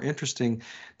pressing or more interesting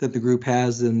that the group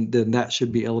has, then that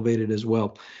should be elevated as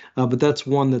well. But that's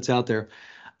one that's out there.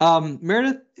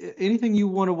 Meredith, anything you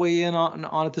want to weigh in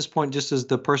on at this point, just as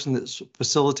the person that's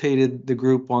facilitated the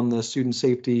group on the student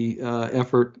safety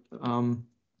effort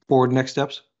for next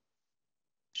steps?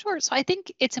 Sure. So I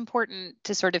think it's important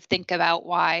to sort of think about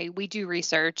why we do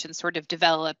research and sort of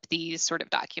develop these sort of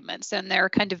documents. And there are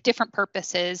kind of different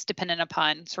purposes dependent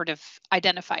upon sort of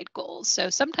identified goals. So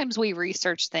sometimes we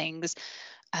research things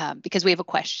because we have a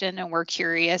question and we're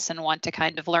curious and want to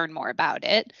kind of learn more about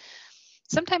it.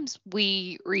 Sometimes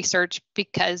we research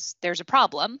because there's a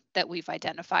problem that we've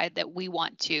identified that we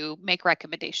want to make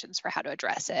recommendations for how to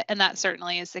address it. And that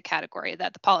certainly is the category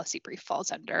that the policy brief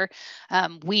falls under.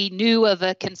 We knew of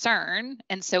a concern,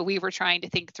 and so we were trying to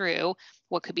think through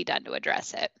what could be done to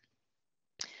address it.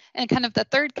 And kind of the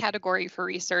third category for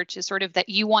research is sort of that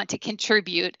you want to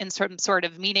contribute in some sort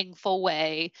of meaningful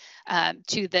way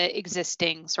to the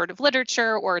existing sort of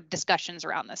literature or discussions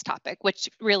around this topic, which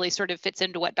really sort of fits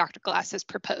into what Dr. Glass has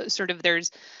proposed. Sort of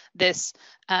there's this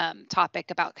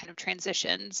topic about kind of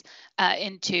transitions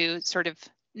into sort of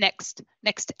next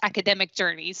academic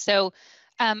journeys. So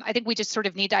I think we just sort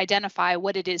of need to identify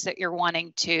what it is that you're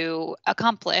wanting to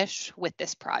accomplish with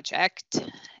this project.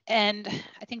 And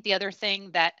I think the other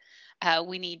thing that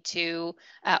we need to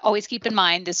always keep in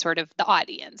mind is sort of the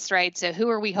audience, right? So who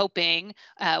are we hoping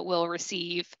will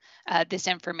receive this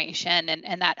information?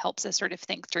 And that helps us sort of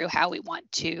think through how we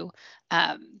want to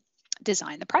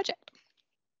design the project.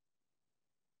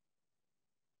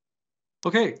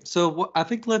 Okay, so I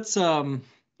think let's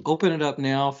open it up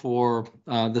now for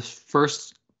the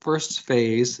first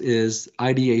phase is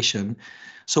ideation.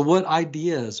 So what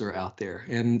ideas are out there?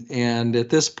 And at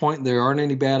this point, there aren't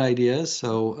any bad ideas.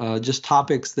 So just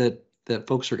topics that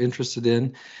folks are interested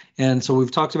in. And so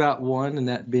we've talked about one, and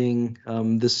that being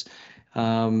this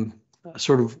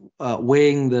sort of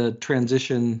weighing the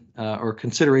transition or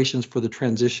considerations for the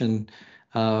transition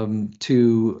from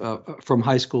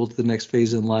high school to the next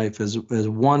phase in life as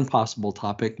one possible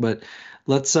topic. But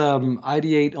let's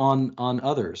ideate on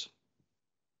others.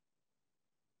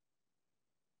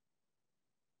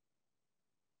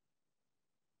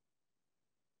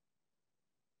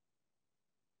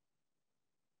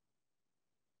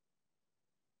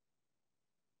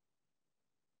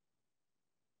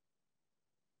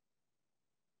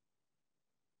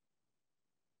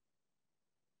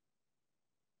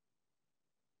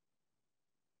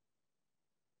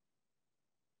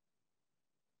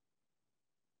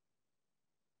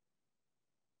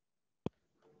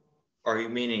 Are you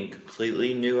meaning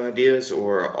completely new ideas,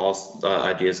 or also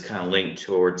ideas kind of linked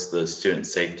towards the student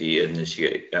safety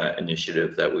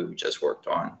initiative that we just worked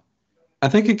on? I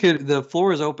think the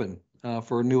floor is open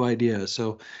for new ideas.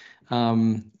 So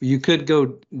you could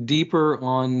go deeper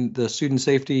on the student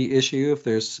safety issue if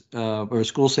there's, or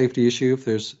school safety issue if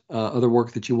there's other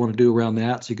work that you want to do around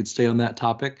that. So you could stay on that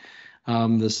topic.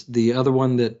 The other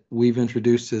one that we've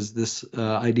introduced is this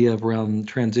idea of around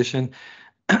transition.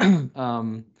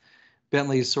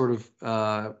 Bentley's sort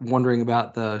of wondering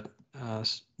about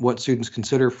what students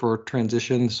consider for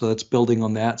transition, so that's building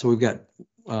on that. So we've got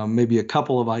maybe a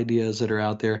couple of ideas that are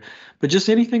out there, but just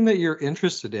anything that you're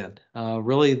interested in.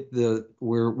 Really,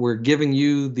 we're giving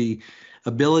you the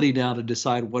ability now to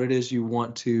decide what it is you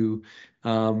want to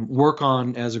work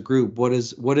on as a group. What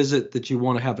is it that you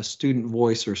want to have a student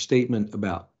voice or statement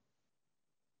about?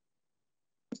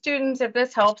 Students, if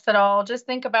this helps at all, just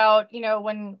think about,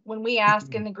 when we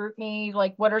ask in the group meet,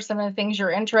 like, what are some of the things you're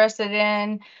interested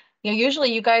in?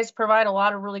 Usually you guys provide a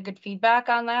lot of really good feedback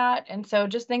on that. And so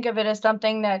just think of it as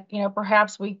something that,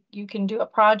 perhaps you can do a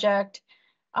project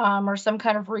or some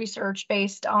kind of research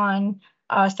based on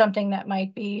something that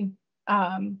might be,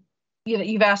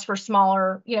 you've asked for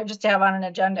smaller, just to have on an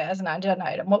agenda as an agenda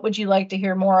item. What would you like to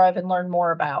hear more of and learn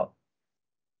more about?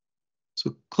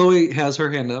 So Chloe has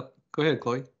her hand up. Go ahead,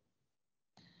 Chloe.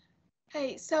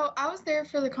 Hey, so I was there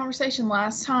for the conversation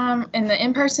last time in the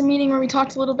in-person meeting where we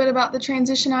talked a little bit about the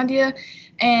transition idea,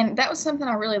 and that was something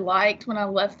I really liked. When I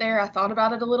left there, I thought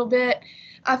about it a little bit.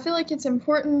 I feel like it's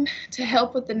important to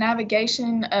help with the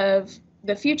navigation of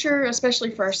the future,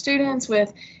 especially for our students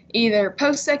with either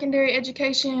post-secondary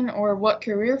education or what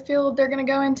career field they're going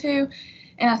to go into.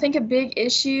 And I think a big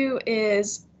issue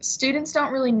is students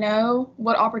don't really know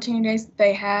what opportunities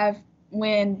they have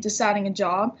when deciding a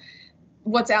job,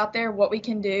 what's out there, what we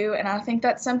can do. And I think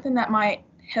that's something that might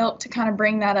help to kind of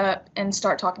bring that up and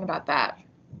start talking about that.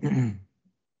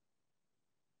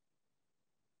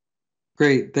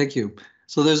 Great, thank you.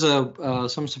 So there's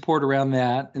some support around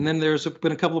that. And then there's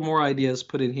been a couple of more ideas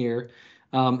put in here.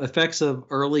 Effects of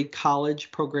early college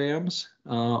programs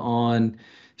on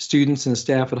students and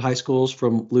staff at high schools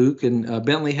from Luke. And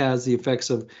Bentley has the effects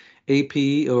of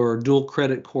AP or dual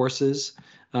credit courses.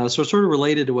 So it's sort of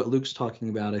related to what Luke's talking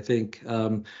about, I think.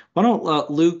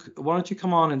 Luke, why don't you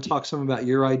come on and talk some about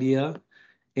your idea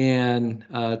and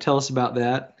tell us about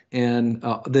that. And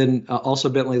then also,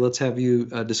 Bentley, let's have you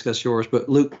discuss yours. But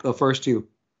Luke, first you.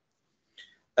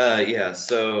 Yeah,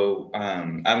 so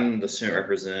I'm the student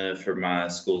representative for my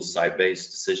school's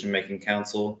site-based decision-making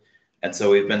council. And so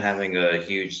we've been having a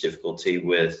huge difficulty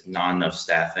with not enough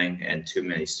staffing and too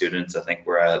many students. I think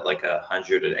we're at like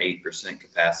 108%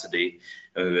 capacity.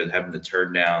 And we've been having to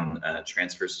turn down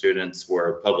transfer students. We're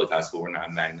a public high school. We're not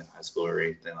a magnet high school or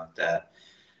anything like that.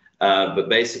 But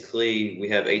basically, we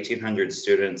have 1,800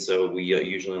 students. So we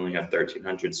usually only have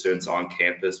 1,300 students on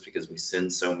campus because we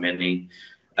send so many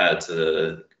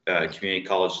to the community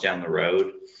college down the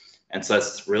road. And so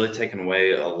that's really taken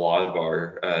away a lot of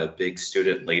our big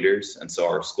student leaders. And so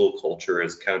our school culture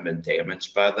has kind of been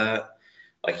damaged by that.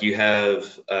 Like we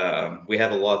have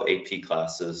a lot of AP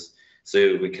classes.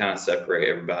 So we kind of separate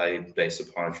everybody based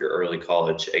upon if you're early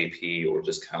college AP or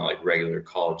just kind of like regular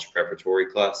college preparatory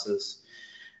classes.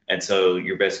 And so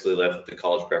you're basically left with the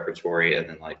college preparatory and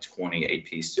then like 20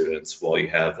 AP students, while you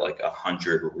have like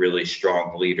 100 really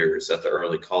strong leaders at the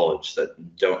early college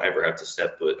that don't ever have to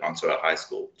step foot onto a high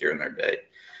school during their day.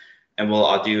 And while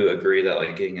I do agree that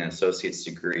like getting an associate's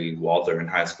degree while they're in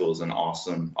high school is an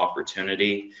awesome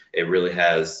opportunity, it really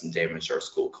has damaged our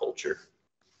school culture.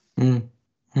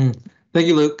 Thank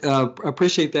you, Luke.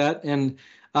 Appreciate that. And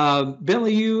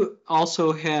Bentley, you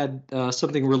also had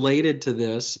something related to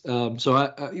this.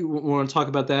 So you want to talk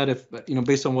about that, if,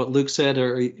 based on what Luke said,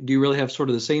 or do you really have sort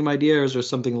of the same idea, or is there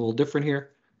something a little different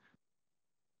here?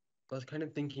 I was kind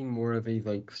of thinking more of a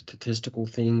statistical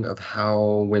thing of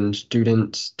how when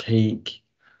students take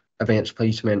advanced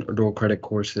placement or dual credit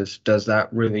courses, does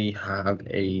that really have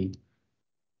a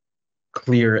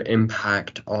clear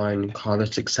impact on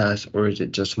college success, or is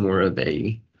it just more of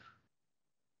a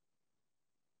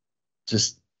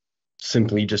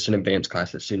simply an advanced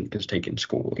class that student is taking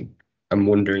schooling? I'm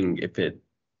wondering if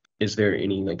is there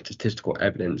any statistical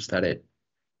evidence that it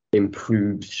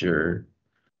improves your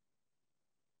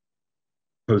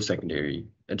post-secondary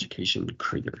education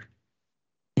career?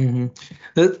 Mm-hmm.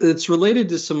 It's related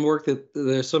to some work that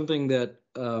there's something that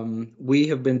we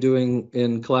have been doing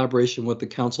in collaboration with the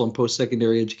Council on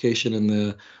Post-Secondary Education and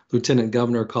the Lieutenant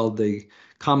Governor, called the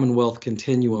Commonwealth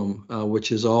Continuum,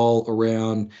 which is all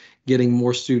around getting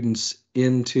more students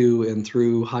into and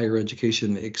through higher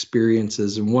education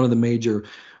experiences. And one of the major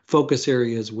focus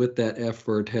areas with that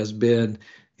effort has been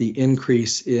the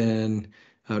increase in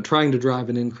trying to drive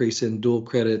an increase in dual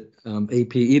credit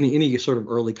AP, any sort of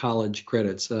early college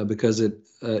credits, because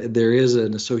there is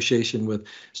an association with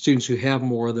students who have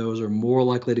more of those are more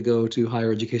likely to go to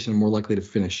higher education and more likely to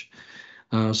finish.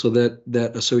 So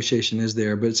that association is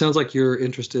there. But it sounds like you're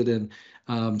interested in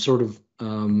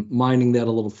mining that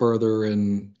a little further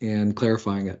and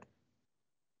clarifying it.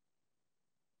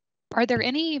 Are there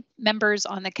any members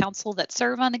on the council that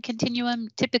serve on the continuum?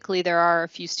 Typically, there are a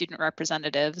few student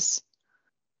representatives.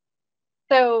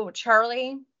 So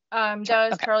Charlie does,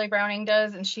 okay. Charlie Browning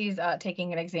does, and she's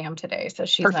taking an exam today, so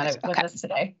she's Perfect. not with us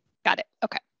today. Got it.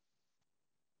 Okay.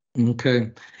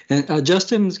 Okay. And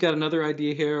Justin's got another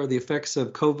idea here, the effects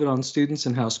of COVID on students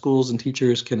and how schools and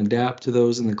teachers can adapt to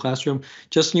those in the classroom.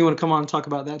 Justin, you want to come on and talk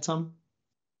about that some?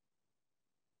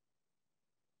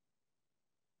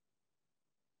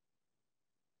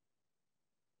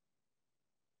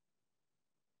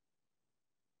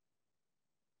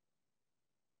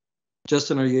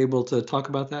 Justin, are you able to talk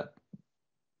about that?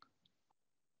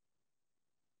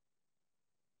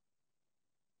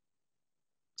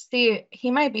 See,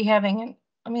 he might be having,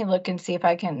 let me look and see if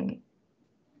I can.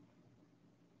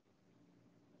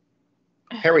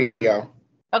 Here we go.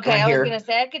 Okay, I was going to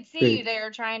say, I could see you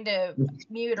there trying to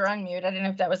mute or unmute. I didn't know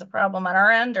if that was a problem on our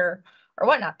end or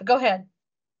whatnot, but go ahead.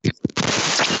 Let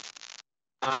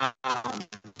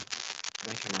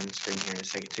me come on the screen here in a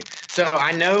second too. So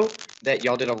I know that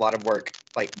y'all did a lot of work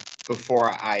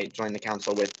before I joined the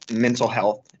council with mental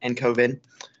health and COVID,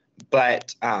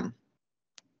 but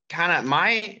kind of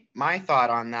my thought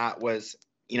on that was,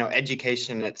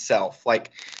 education itself.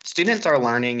 Students are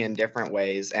learning in different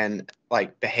ways, and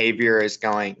behavior is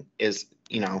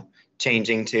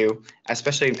changing too.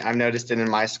 Especially, I've noticed it in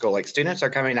my school. Students are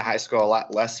coming to high school a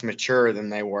lot less mature than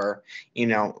they were,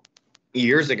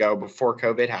 years ago before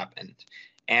COVID happened.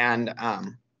 And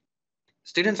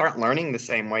students aren't learning the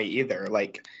same way either.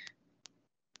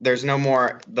 There's no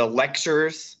more the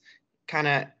lectures kind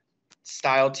of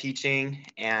style teaching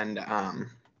and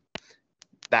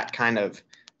that kind of,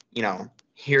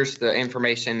 here's the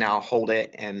information, now hold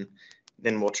it, and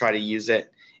then we'll try to use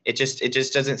it. It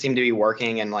just doesn't seem to be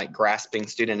working and grasping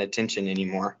student attention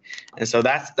anymore. And so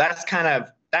that's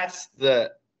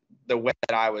the way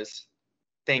that I was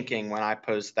thinking when I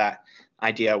posed that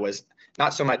idea, was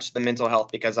not so much the mental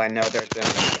health, because I know there's been a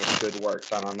lot of good work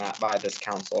done on that by this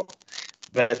council,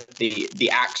 but the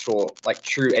actual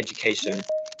true education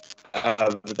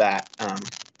of that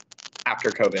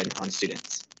after COVID on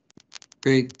students.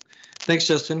 Great. Thanks,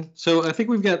 Justin. So I think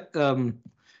we've got kind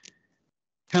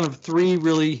of three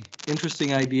really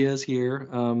interesting ideas here.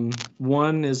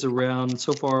 One is around,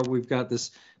 so far we've got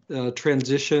this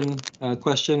transition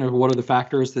question, or what are the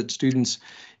factors that students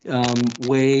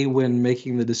weigh when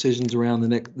making the decisions around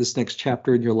this next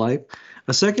chapter in your life.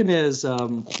 A second is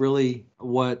really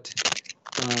what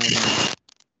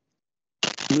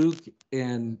Luke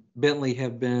and Bentley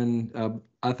have been,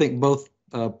 I think, both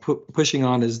pushing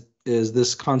on is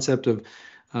this concept of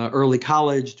early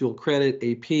college, dual credit,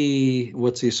 AP.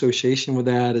 What's the association with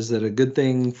that? Is that a good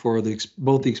thing for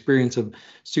both the experience of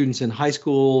students in high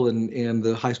school and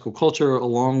the high school culture,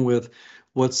 along with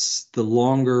what's the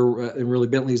longer, and really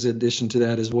Bentley's addition to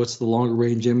that is what's the longer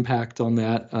range impact on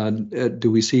that?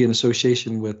 Do we see an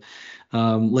association with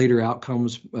later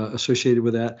outcomes associated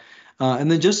with that? And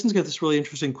then Justin's got this really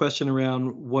interesting question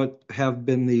around what have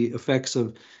been the effects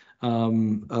of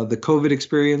the COVID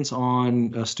experience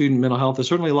on student mental health. There's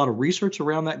certainly a lot of research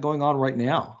around that going on right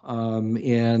now,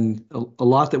 and a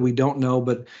lot that we don't know,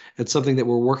 but it's something that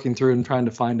we're working through and trying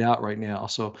to find out right now.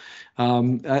 So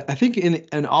I think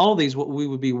in all of these, what we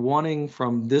would be wanting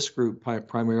from this group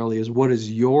primarily is what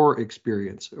is your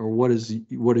experience, or what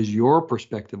is your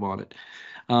perspective on it.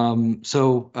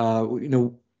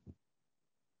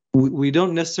 We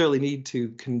don't necessarily need to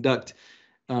conduct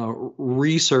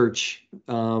research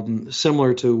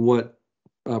similar to what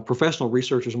professional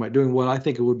researchers might do. What I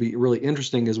think it would be really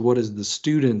interesting is what is the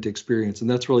student experience, and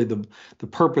that's really the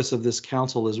purpose of this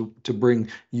council, is to bring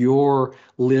your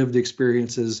lived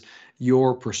experiences,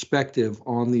 your perspective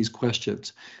on these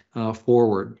questions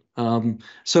forward.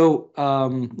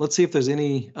 Let's see if there's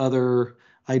any other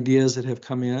ideas that have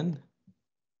come in.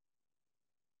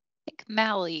 I think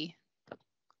Mally.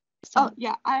 Oh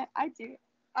yeah, I do.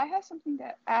 I have something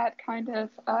to add, kind of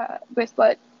with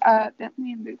what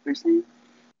Bentley and Luke were saying.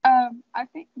 I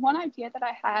think one idea that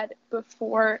I had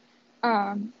before,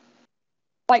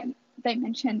 like they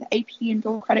mentioned AP and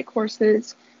dual credit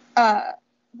courses,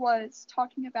 was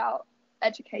talking about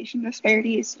education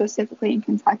disparities specifically in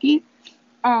Kentucky,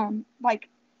 like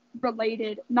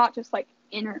related, not just like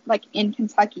in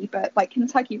Kentucky, but like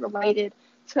Kentucky related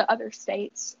to other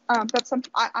states. But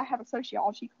I have a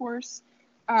sociology course,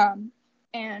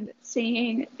 and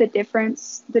seeing the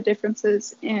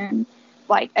differences in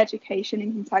like education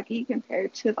in Kentucky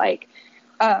compared to like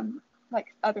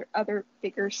other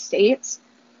bigger states.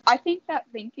 I think that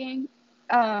linking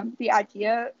the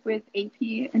idea with AP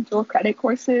and dual credit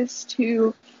courses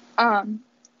to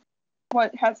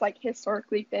what has like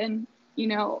historically been,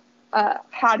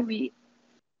 how do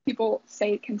people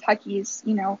say Kentucky's,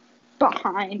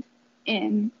 behind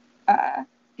in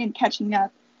catching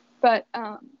up, but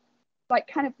like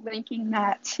kind of linking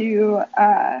that to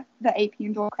the AP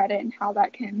and dual credit and how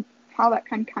that can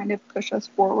kind of push us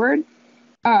forward,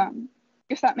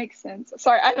 if that makes sense.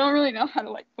 Sorry, I don't really know how to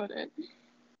like put it.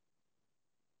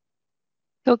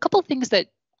 So a couple of things that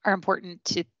are important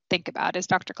to think about, as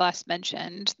Dr. Glass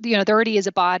mentioned, there already is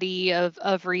a body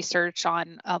of research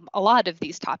on a lot of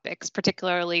these topics,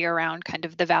 particularly around kind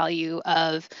of the value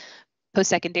of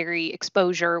post-secondary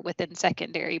exposure within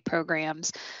secondary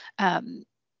programs.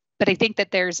 But I think that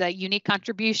there's a unique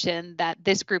contribution that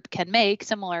this group can make,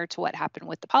 similar to what happened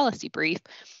with the policy brief,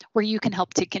 where you can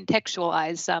help to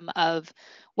contextualize some of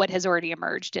what has already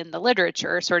emerged in the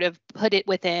literature, sort of put it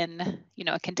within,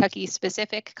 a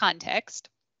Kentucky-specific context.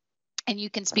 And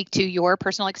you can speak to your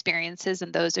personal experiences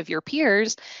and those of your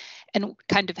peers and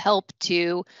kind of help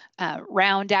to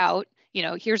round out,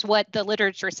 here's what the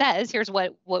literature says, here's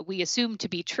what we assume to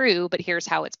be true, but here's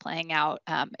how it's playing out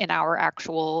in our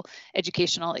actual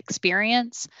educational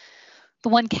experience. The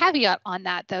one caveat on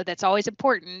that, though, that's always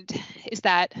important is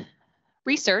that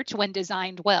research, when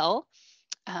designed well,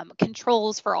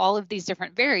 controls for all of these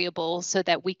different variables so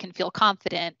that we can feel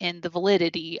confident in the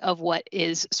validity of what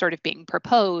is sort of being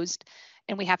proposed.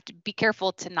 And we have to be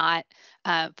careful to not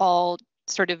fall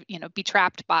sort of, be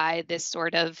trapped by this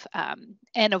sort of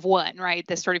N of one, right?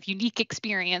 This sort of unique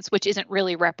experience, which isn't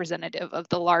really representative of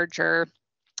the larger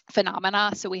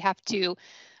phenomena. So we have to,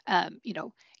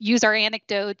 use our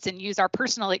anecdotes and use our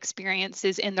personal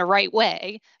experiences in the right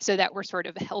way so that we're sort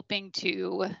of helping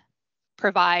to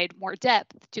provide more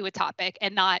depth to a topic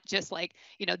and not just like,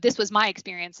 this was my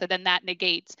experience. So then that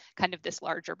negates kind of this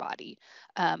larger body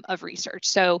of research.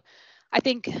 So I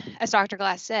think, as Dr.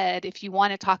 Glass said, if you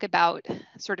want to talk about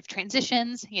sort of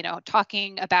transitions,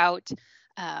 talking about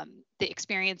the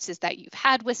experiences that you've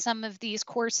had with some of these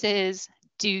courses,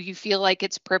 do you feel like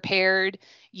it's prepared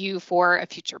you for a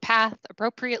future path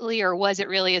appropriately, or was it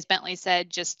really, as Bentley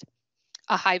said, just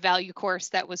a high value course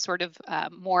that was sort of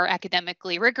more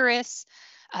academically rigorous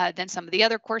than some of the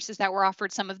other courses that were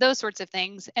offered, some of those sorts of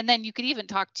things. And then you could even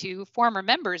talk to former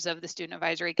members of the Student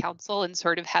Advisory Council and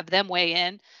sort of have them weigh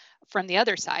in from the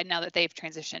other side now that they've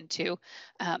transitioned to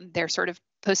their sort of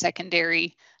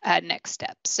post-secondary next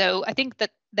steps. So I think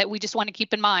that we just want to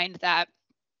keep in mind that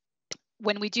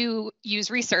when we do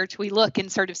use research, we look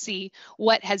and sort of see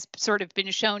what has sort of been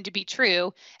shown to be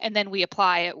true, and then we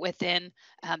apply it within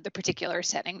the particular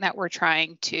setting that we're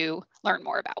trying to learn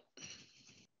more about.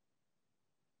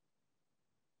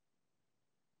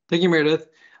 Thank you, Meredith.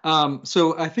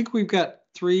 So I think we've got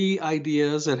 3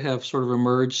 ideas that have sort of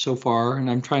emerged so far, and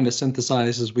I'm trying to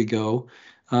synthesize as we go.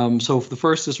 So the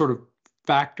first is sort of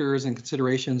factors and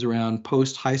considerations around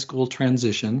post-high school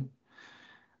transition.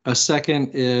 A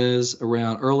second is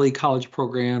around early college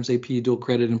programs, AP dual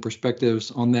credit, and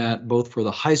perspectives on that, both for the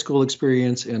high school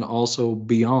experience and also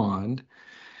beyond.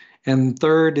 And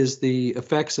third is the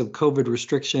effects of COVID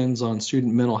restrictions on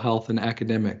student mental health and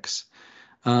academics.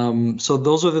 So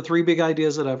those are the three big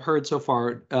ideas that I've heard so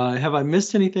far. Have I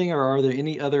missed anything, or are there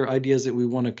any other ideas that we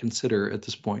want to consider at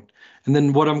this point? And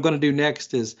then what I'm going to do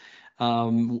next is,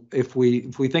 if we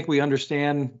think we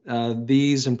understand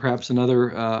these and perhaps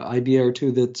another idea or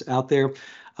two that's out there,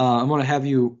 I'm going to have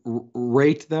you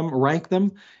rank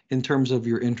them in terms of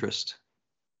your interest.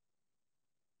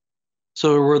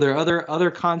 So were there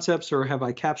other concepts, or have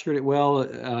I captured it well?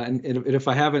 And if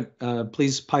I haven't,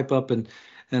 please pipe up and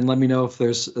let me know if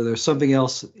there's something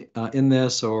else in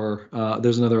this, or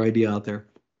there's another idea out there.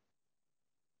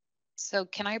 So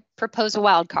can I propose a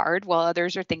wild card while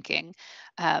others are thinking?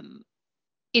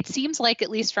 It seems like, at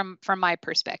least from my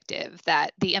perspective,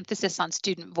 that the emphasis on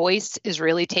student voice is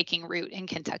really taking root in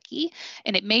Kentucky.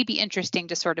 And it may be interesting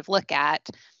to sort of look at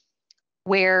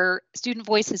where student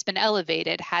voice has been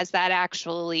elevated. Has that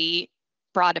actually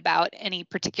brought about any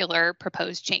particular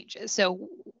proposed changes? So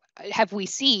have we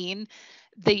seen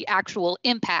the actual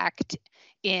impact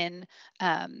in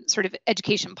sort of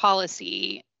education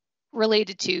policy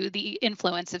related to the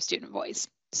influence of student voice?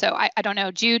 So I don't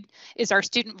know, Jude is our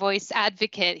student voice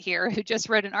advocate here who just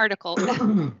wrote an article.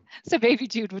 So maybe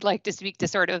Jude would like to speak to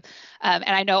sort of, and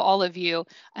I know all of you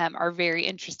are very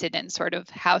interested in sort of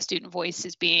how student voice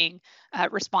is being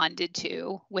responded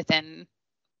to within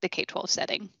the K-12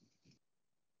 setting.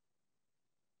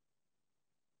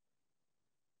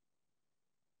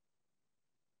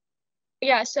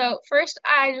 Yeah, so first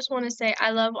I just want to say I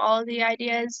love all of the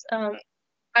ideas.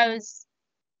 I was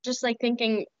just like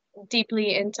thinking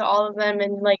deeply into all of them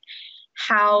and like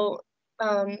how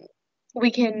we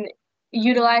can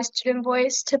utilize student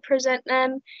voice to present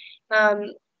them.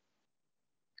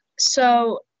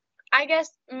 So I guess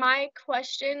my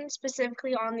question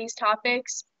specifically on these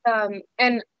topics,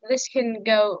 and this can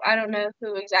go, I don't know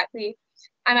who exactly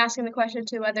I'm asking the question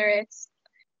to, whether it's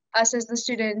us as the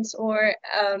students or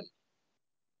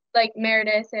like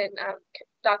Meredith and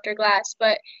Dr. Glass,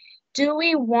 but do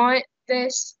we want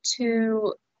this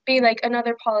to be like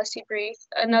another policy brief,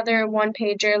 another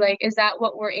one-pager? Like, is that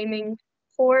what we're aiming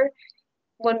for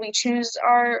when we choose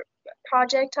our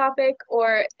project topic?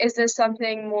 Or is this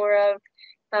something more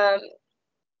of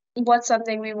what's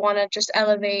something we want to just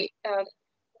elevate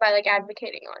by like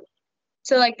advocating on?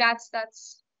 So like that's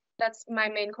my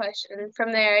main question. And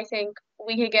from there, I think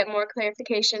we could get more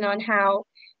clarification on how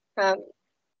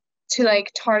to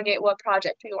like target what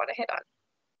project we want to hit on.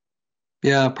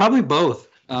 Yeah, probably both,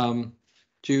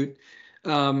 Jude.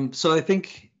 So I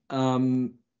think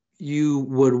you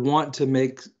would want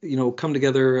to come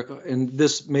together, and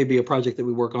this may be a project that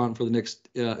we work on for the next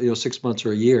 6 months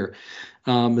or a year.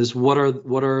 Is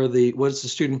what's the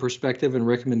student perspective and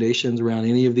recommendations around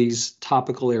any of these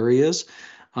topical areas,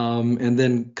 and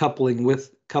then coupled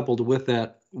with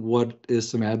that, what is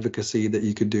some advocacy that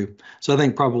you could do? So I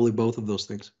think probably both of those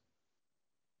things.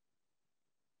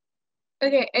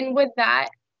 Okay, and with that,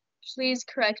 please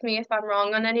correct me if I'm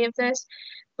wrong on any of this,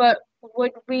 but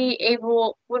would we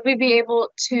be able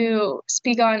to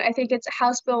speak on, I think it's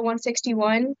House Bill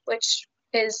 161, which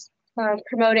is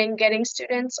promoting getting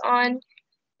students on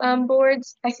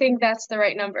boards. I think that's the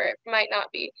right number. It might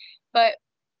not be, but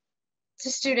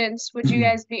to students, would you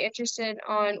guys be interested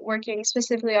on working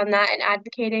specifically on that and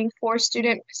advocating for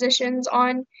student positions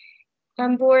on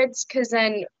boards? Because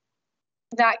then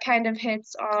that kind of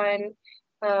hits on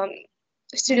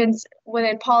students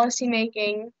within policy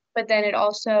making, but then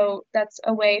that's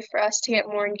a way for us to get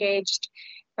more engaged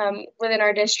within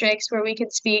our districts, where we can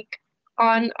speak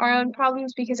on our own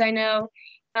problems, because I know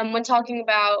when talking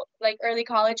about like early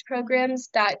college programs,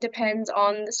 that depends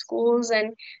on the schools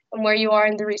and where you are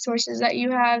and the resources that you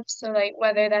have. So like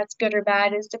whether that's good or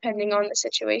bad is depending on the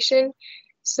situation.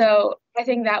 So I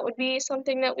think that would be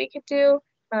something that we could do.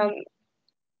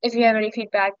 If you have any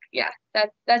feedback, yeah,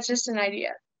 that's just an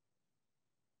idea.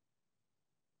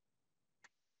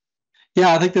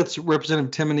 Yeah, I think that's Representative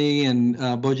Timoney and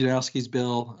Bojanowski's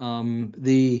bill.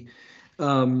 The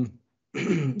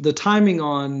timing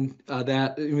on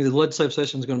that, I mean, the legislative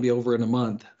session is going to be over in a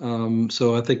month.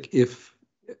 So I think if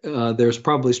there's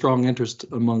probably strong interest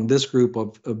among this group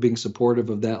of being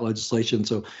supportive of that legislation.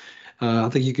 So I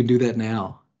think you can do that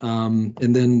now.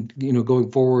 And then,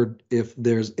 going forward, if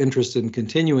there's interest in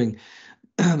continuing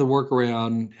the work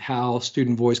around how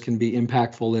student voice can be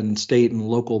impactful in state and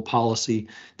local policy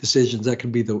decisions, that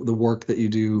could be the work that you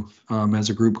do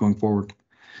as a group going forward.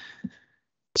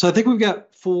 So I think we've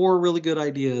got 4 really good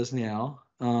ideas now.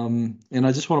 And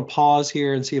I just want to pause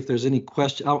here and see if there's any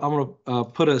question. I'm going to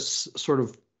put a sort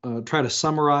of try to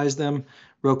summarize them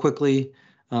real quickly.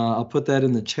 I'll put that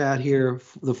in the chat here.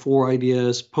 The 4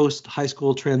 ideas: post-high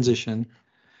school transition,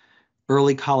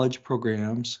 early college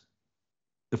programs,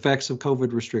 effects of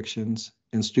COVID restrictions,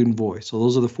 and student voice. So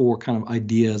those are the 4 kind of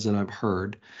ideas that I've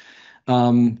heard.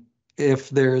 If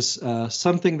there's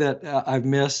something that I've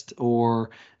missed,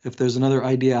 or if there's another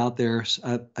idea out there,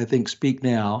 I think speak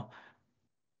now.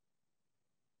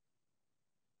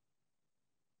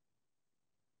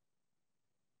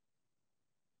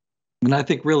 And I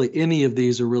think really any of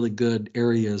these are really good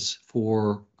areas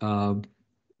for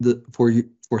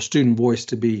for student voice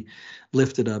to be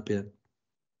lifted up in.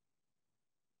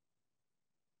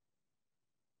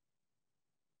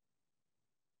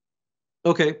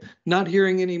 Okay, not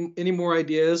hearing any more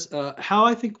ideas. How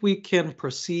I think we can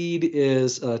proceed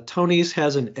is Tony's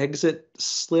has an exit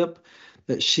slip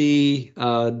that she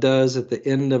does at the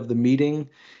end of the meeting.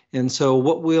 And so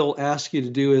what we'll ask you to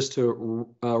do is to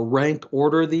rank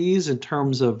order these in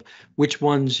terms of which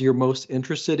ones you're most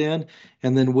interested in.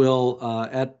 And then we'll,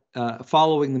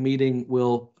 following the meeting,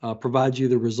 we'll provide you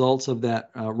the results of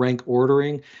that rank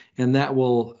ordering. And that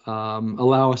will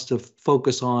allow us to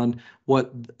focus on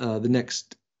what the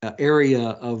next area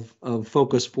of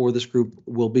focus for this group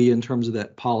will be in terms of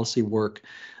that policy work.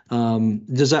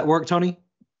 Does that work, Tony?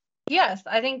 Yes,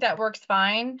 I think that works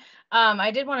fine.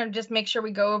 I did want to just make sure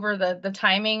we go over the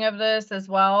timing of this as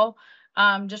well.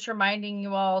 Just reminding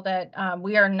you all that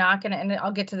we are not going to, and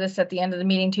I'll get to this at the end of the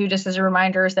meeting too, just as a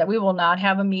reminder, is that we will not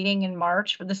have a meeting in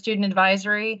March for the student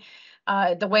advisory.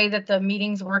 The way that the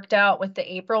meetings worked out with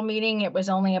the April meeting, it was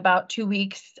only about 2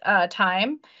 weeks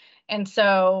time. And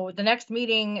so the next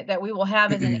meeting that we will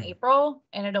have is in April,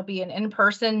 and it'll be an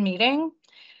in-person meeting.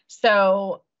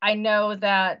 So I know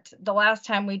that the last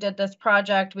time we did this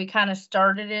project, we kind of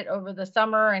started it over the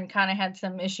summer and kind of had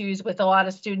some issues with a lot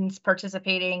of students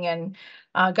participating in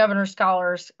Governor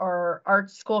Scholars or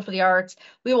Arts School for the Arts.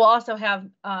 We will also have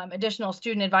additional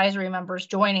student advisory members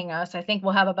joining us. I think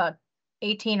we'll have about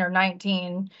 18 or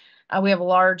 19. We have a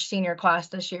large senior class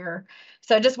this year.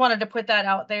 So I just wanted to put that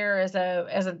out there as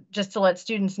a just to let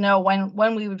students know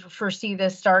when we would foresee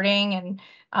this starting, and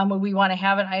would we want to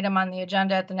have an item on the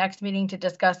agenda at the next meeting to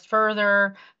discuss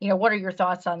further? You know, what are your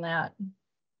thoughts on that?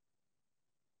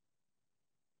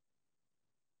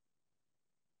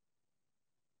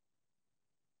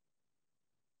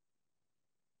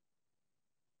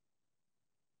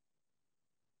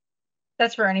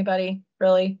 That's for anybody,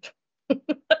 really.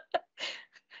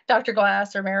 Dr.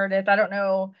 Glass or Meredith, I don't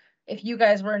know if you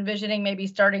guys were envisioning maybe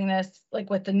starting this like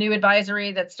with the new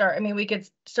advisory that I mean, we could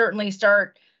certainly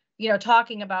start, you know,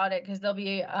 talking about it because they'll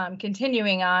be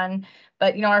continuing on,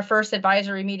 but you know, our first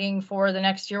advisory meeting for the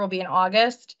next year will be in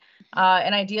August.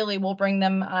 And ideally we'll bring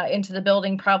them into the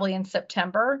building probably in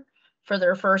September for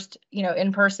their first, you know,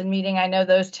 in-person meeting. I know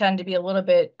those tend to be a little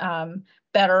bit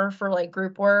better for like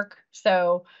group work.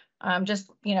 So just,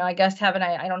 you know, I guess having,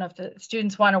 I don't know if the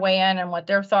students want to weigh in and what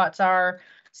their thoughts are,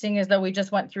 seeing as though we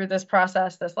just went through this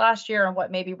process this last year and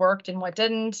what maybe worked and what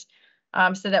didn't,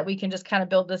 so that we can just kind of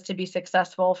build this to be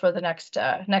successful for the next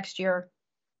year.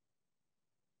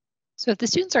 So if the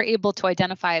students are able to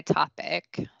identify a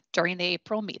topic during the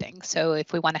April meeting, so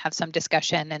if we want to have some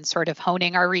discussion and sort of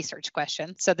honing our research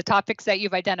questions, so the topics that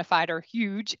you've identified are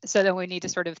huge, so then we need to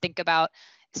sort of think about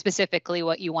specifically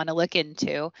what you want to look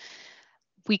into.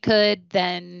 We could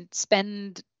then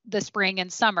spend the spring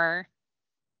and summer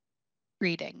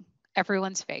reading,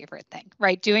 everyone's favorite thing,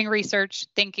 right? Doing research,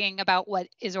 thinking about what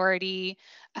is already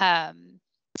been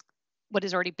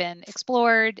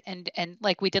explored, and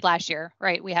like we did last year,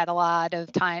 right? We had a lot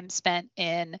of time spent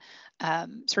in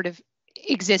sort of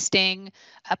existing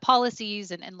policies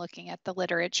and looking at the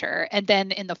literature. And then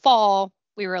in the fall,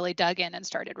 we really dug in and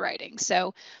started writing.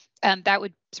 So that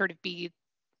would sort of be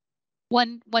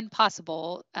one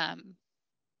possible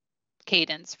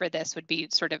cadence for this would be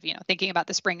sort of, you know, thinking about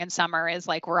the spring and summer as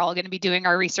like we're all going to be doing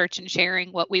our research and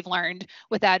sharing what we've learned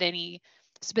without any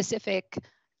specific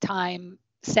time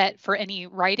set for any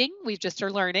writing. We just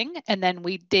are learning, and then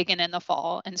we dig in the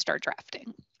fall and start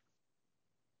drafting.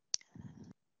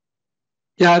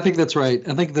 Yeah, I think that's right.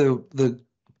 I think the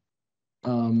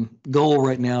goal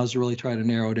right now is to really try to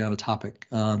narrow down a topic.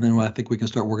 Then I think we can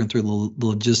start working through the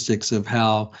logistics of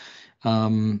how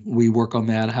we work on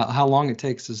that. How long it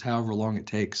takes is however long it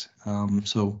takes.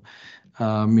 You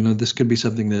know, this could be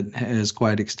something that is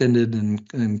quite extended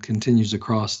and continues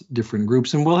across different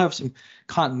groups, and we'll have some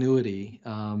continuity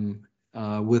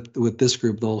with this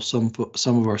group. Though some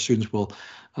of our students will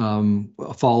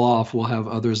fall off, we'll have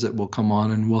others that will come on,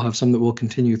 and we'll have some that will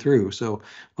continue through. So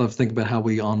we'll have to think about how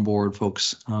we onboard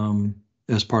folks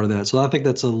as part of that. So I think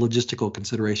that's a logistical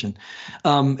consideration.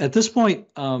 At this point,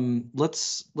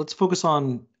 let's focus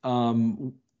on,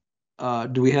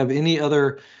 do we have any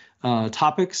other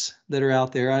topics that are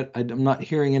out there? I'm not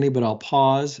hearing any, but I'll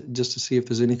pause just to see if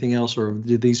there's anything else, or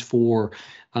did these four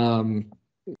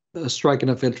strike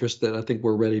enough interest that I think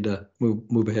we're ready to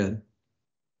move ahead.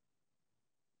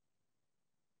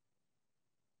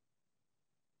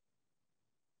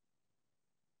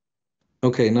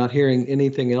 Okay, not hearing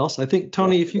anything else. I think,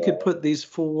 Tony, if you could put these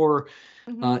four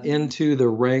into the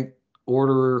rank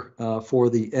order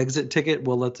for the exit ticket,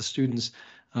 we'll let the students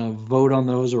vote on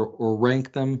those or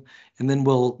rank them, and then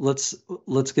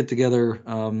let's get together,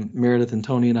 Meredith and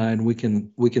Tony and I, and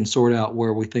we can sort out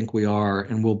where we think we are,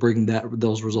 and we'll bring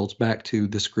those results back to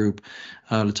this group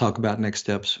to talk about next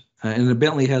steps. And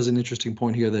Bentley has an interesting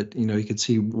point here that you could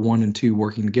see 1 and 2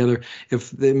 working together. If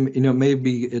they,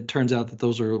 maybe it turns out that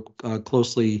those are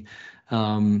closely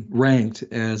ranked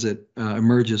as it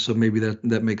emerges, so maybe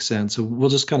that makes sense. So we'll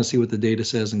just kind of see what the data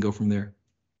says and go from there.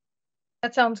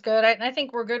 That sounds good. I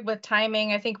think we're good with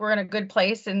timing. I think we're in a good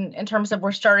place in terms of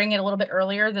we're starting it a little bit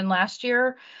earlier than last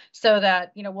year, so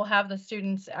that we'll have the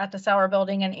students at the Sauer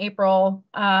Building in April,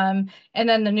 and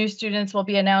then the new students will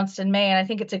be announced in May. And I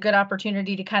think it's a good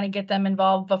opportunity to kind of get them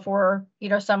involved before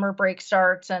summer break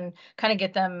starts and kind of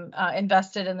get them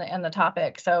invested in the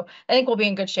topic. So I think we'll be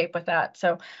in good shape with that.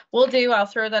 So I'll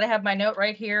throw that. I have my note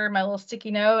right here, my little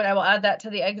sticky note. I will add that to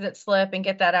the exit slip and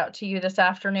get that out to you this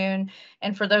afternoon.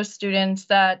 And for those students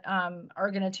that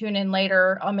are going to tune in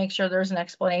later, I'll make sure there's an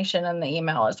explanation in the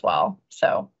email as well.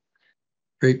 So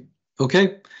great.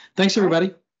 Okay. Thanks,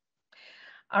 everybody.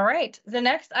 All right. The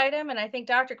next item, and I think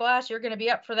Dr. Glass, you're going to be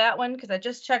up for that one because I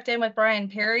just checked in with Brian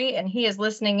Perry and he is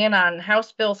listening in on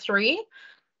House Bill 3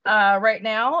 right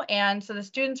now. And so the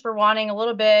students were wanting a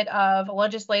little bit of a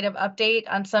legislative update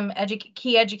on some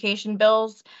key education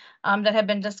bills that have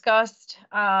been discussed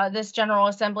this General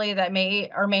Assembly that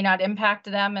may or may not impact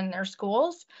them and their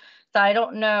schools. So I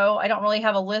don't know. I don't really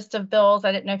have a list of bills.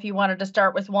 I didn't know if you wanted to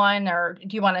start with one, or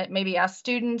do you want to maybe ask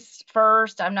students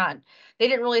first? They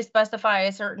didn't really specify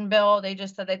a certain bill. They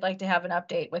just said they'd like to have an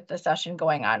update with the session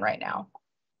going on right now.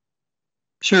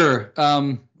 Sure.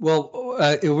 I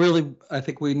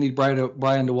think we need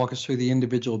Brian to walk us through the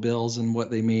individual bills and what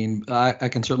they mean. I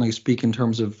can certainly speak in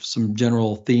terms of some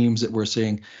general themes that we're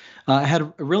seeing. I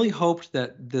had really hoped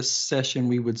that this session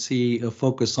we would see a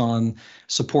focus on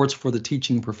supports for the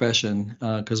teaching profession,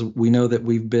 because we know that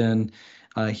we've been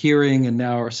hearing and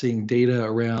now are seeing data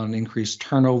around increased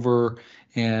turnover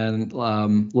and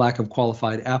lack of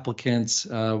qualified applicants.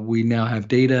 We now have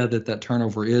data that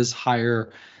turnover is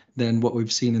higher than what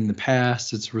we've seen in the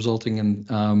past. It's resulting in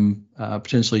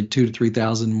potentially 2,000 to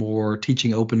 3,000 more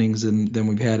teaching openings than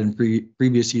we've had in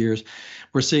previous years.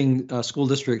 We're seeing school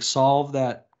districts solve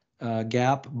that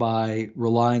gap by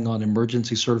relying on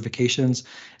emergency certifications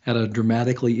at a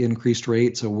dramatically increased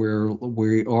rate. So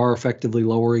we are effectively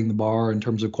lowering the bar in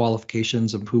terms of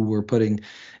qualifications of who we're putting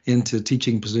into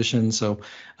teaching positions. So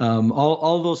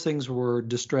all of those things were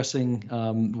distressing.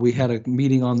 We had a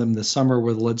meeting on them this summer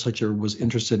where the legislature was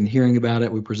interested in hearing about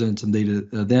it. We presented some data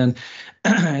then.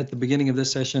 At the beginning of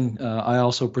this session, I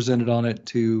also presented on it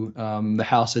to the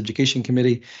House Education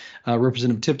Committee.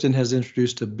 Representative Tipton has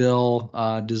introduced a bill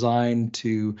designed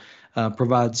to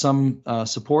provide some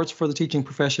supports for the teaching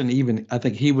profession. Even I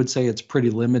think he would say it's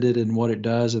pretty limited in what it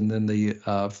does, and then the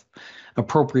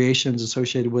appropriations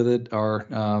associated with it are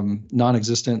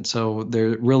non-existent. So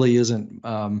there really isn't.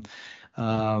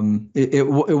 It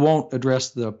won't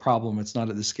address the problem. It's not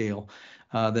at the scale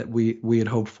that we had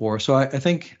hoped for. So I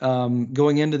think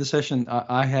going into the session,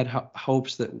 I had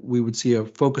hopes that we would see a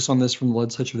focus on this from the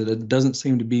legislature. That it doesn't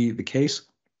seem to be the case.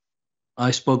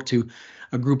 I spoke to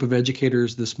a group of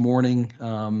educators this morning,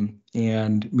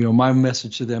 and my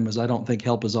message to them is I don't think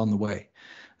help is on the way.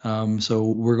 So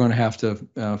we're going to have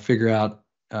to figure out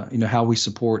how we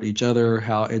support each other,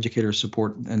 how educators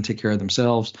support and take care of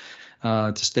themselves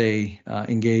to stay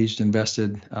engaged,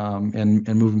 invested, and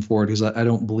moving forward. Because I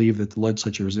don't believe that the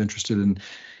legislature is interested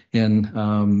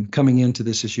in coming into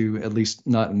this issue, at least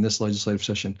not in this legislative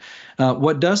session.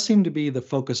 What does seem to be the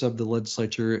focus of the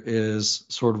legislature is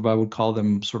sort of, I would call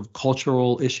them sort of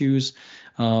cultural issues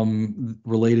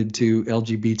related to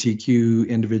LGBTQ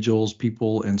individuals,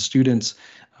 people, and students,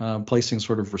 placing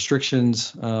sort of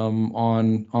restrictions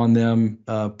on them,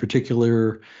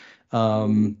 particular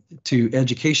to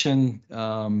education,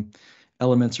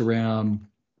 elements around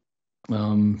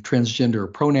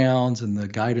transgender pronouns and the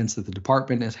guidance that the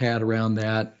department has had around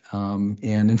that,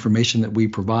 and information that we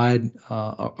provide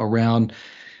around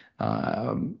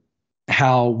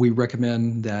how we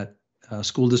recommend that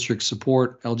school districts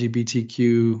support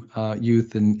LGBTQ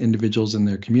youth and individuals in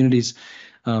their communities.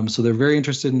 So they're very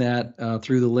interested in that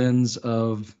through the lens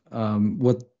of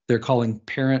what they're calling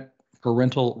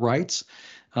parental rights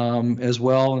as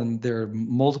well. And there are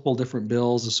multiple different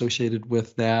bills associated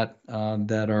with that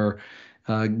that are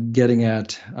getting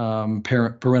at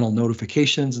parental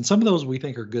notifications. And some of those we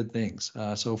think are good things.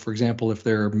 So for example, if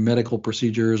there are medical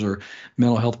procedures or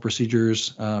mental health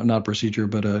procedures, not a procedure,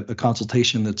 but a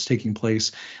consultation that's taking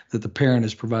place, that the parent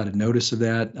has provided notice of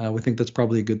that, we think that's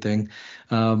probably a good thing.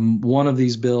 One of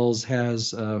these bills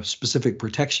has specific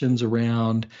protections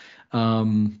around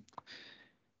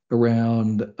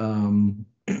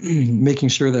making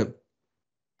sure that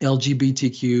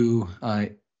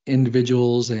LGBTQ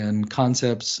individuals and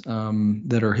concepts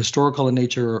that are historical in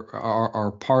nature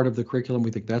are part of the curriculum. We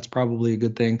think that's probably a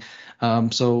good thing. Then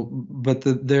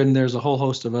there's a whole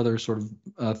host of other sort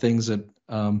of things that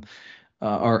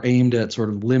are aimed at sort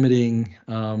of limiting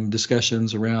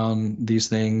discussions around these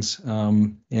things.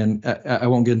 And I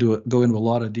won't go into a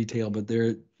lot of detail, but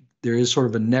there is sort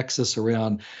of a nexus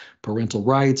around parental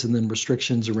rights and then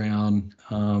restrictions around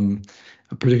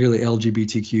particularly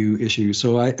LGBTQ issues.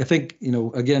 So I think,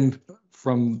 again,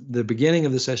 from the beginning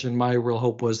of the session, my real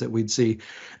hope was that we'd see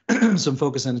some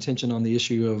focus and attention on the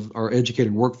issue of our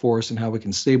educated workforce and how we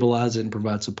can stabilize it and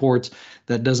provide supports.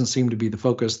 That doesn't seem to be the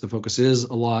focus. The focus is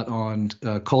a lot on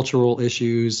cultural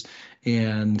issues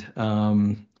and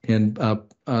some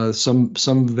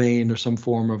vein or some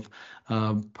form of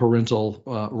parental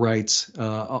rights,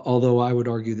 although I would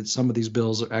argue that some of these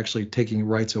bills are actually taking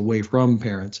rights away from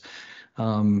parents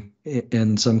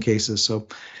in some cases. So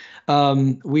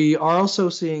we are also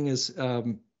seeing, as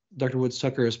Dr. Woods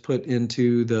Tucker has put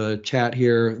into the chat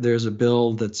here, there's a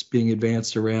bill that's being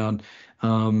advanced around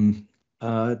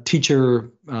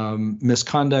teacher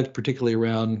misconduct, particularly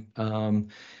around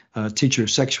teacher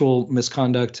sexual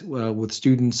misconduct with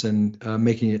students and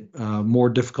making it more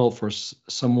difficult for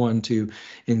someone to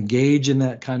engage in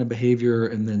that kind of behavior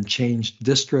and then change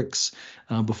districts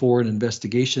before an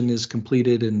investigation is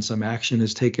completed and some action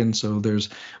is taken. So there's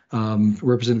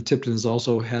Representative Tipton has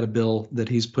also had a bill that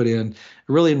he's put in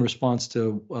really in response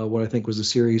to what I think was a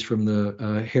series from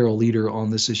the Herald Leader on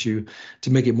this issue to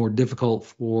make it more difficult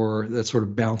for that sort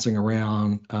of bouncing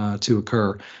around to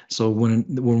occur. So when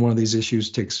one of these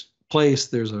issues takes place,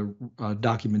 there's a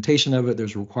documentation of it,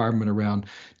 there's a requirement around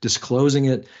disclosing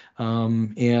it,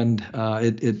 and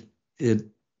it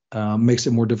makes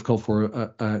it more difficult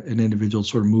for an individual to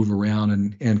sort of move around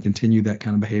and continue that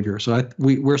kind of behavior. So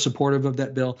we're supportive of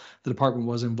that bill. The department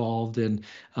was involved in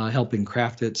helping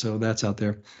craft it, so that's out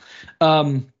there.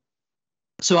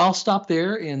 So I'll stop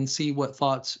there and see what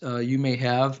thoughts you may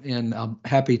have, and I'm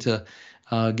happy to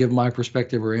give my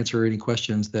perspective or answer any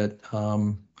questions that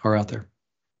are out there.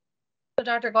 So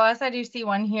Dr. Glass, I do see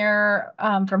one here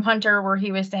from Hunter where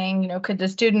he was saying, could the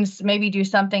students maybe do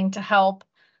something to help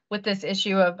with this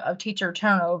issue of teacher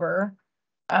turnover?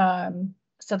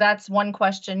 So that's one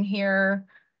question here.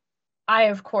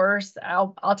 Of course,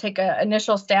 I'll take an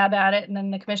initial stab at it and then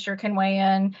the commissioner can weigh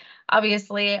in.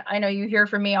 Obviously, I know you hear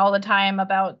from me all the time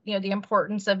about, the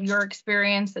importance of your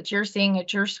experience that you're seeing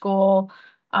at your school.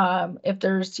 If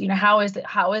there's,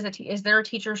 is there a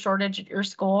teacher shortage at your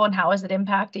school and how is it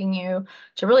impacting you,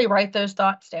 to really write those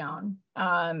thoughts down.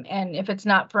 And if it's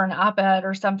not for an op-ed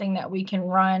or something that we can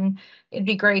run, it'd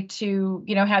be great to,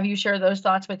 have you share those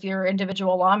thoughts with your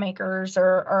individual lawmakers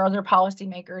or other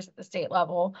policymakers at the state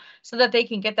level so that they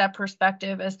can get that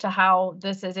perspective as to how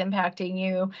this is impacting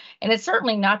you. And it's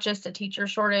certainly not just a teacher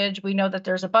shortage. We know that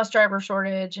there's a bus driver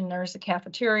shortage and there's a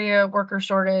cafeteria worker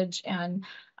shortage and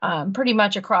pretty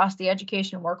much across the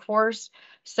education workforce.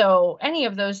 So any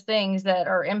of those things that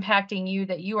are impacting you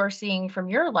that you are seeing from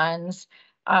your lens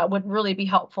would really be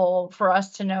helpful for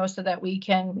us to know so that we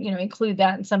can, include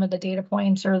that in some of the data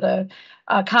points or the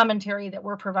commentary that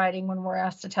we're providing when we're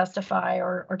asked to testify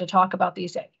or to talk about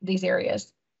these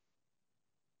areas.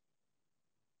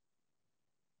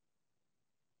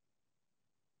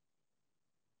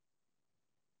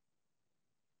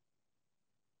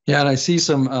 Yeah, and I see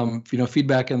some,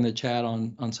 feedback in the chat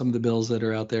on some of the bills that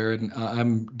are out there, and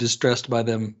I'm distressed by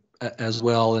them as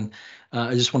well. And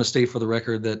I just want to state for the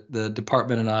record that the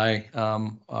department and I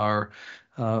are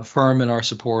firm in our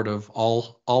support of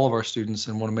all of our students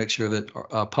and want to make sure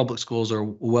that public schools are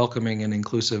welcoming and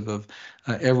inclusive of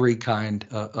every kind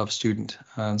of student.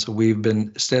 And so we've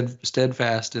been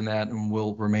steadfast in that and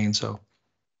will remain so.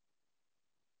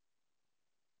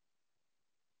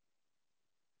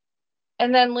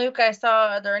 And then Luke, I saw,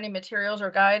 are there any materials or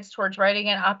guides towards writing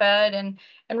an op-ed? And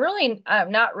really,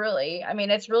 not really. I mean,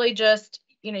 it's really just,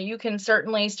 you can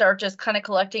certainly start just kind of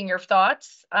collecting your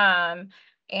thoughts. And,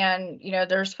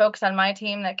 there's folks on my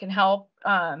team that can help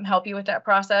you with that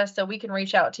process. So we can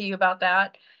reach out to you about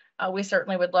that. We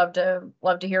certainly would love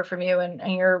to hear from you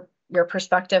and your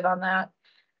perspective on that.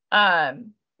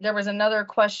 There was another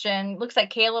question. Looks like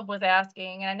Caleb was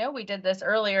asking, and I know we did this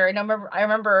earlier. I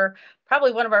remember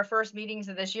probably one of our first meetings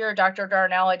of this year, Dr.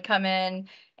 Darnell had come in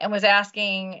and was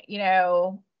asking,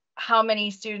 how many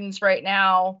students right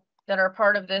now that are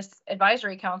part of this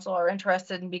advisory council are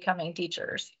interested in becoming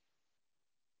teachers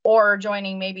or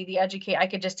joining maybe the educate. I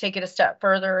could just take it a step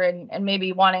further and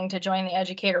maybe wanting to join the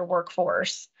educator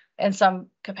workforce in some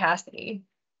capacity.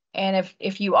 And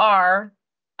if you are,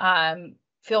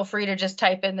 feel free to just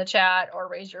type in the chat or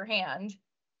raise your hand.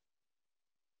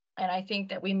 And I think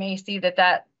that we may see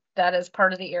that is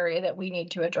part of the area that we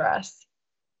need to address.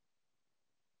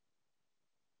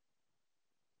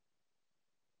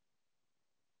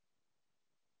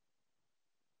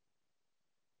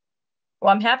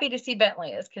 Well, I'm happy to see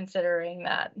Bentley is considering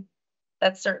that.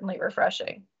 That's certainly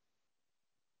refreshing.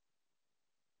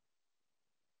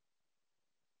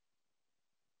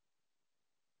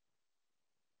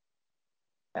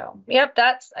 So, yep,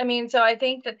 so I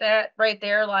think that right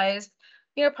there lies,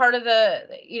 part of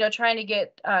the, trying to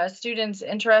get students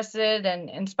interested and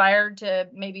inspired to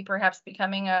maybe perhaps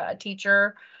becoming a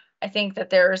teacher. I think that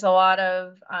there's a lot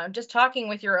of just talking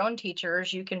with your own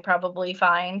teachers, you can probably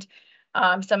find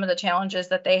some of the challenges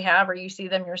that they have, or you see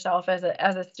them yourself as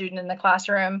a student in the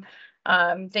classroom.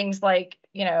 Things like,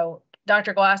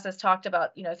 Dr. Glass has talked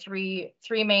about, three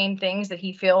main things that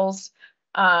he feels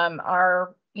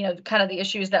are, kind of the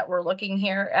issues that we're looking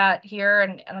at here.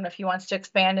 And I don't know if he wants to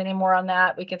expand any more on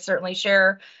that. We can certainly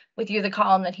share with you the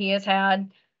column that he has had.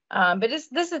 But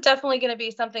this is definitely going to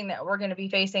be something that we're going to be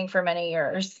facing for many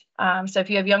years. So if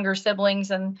you have younger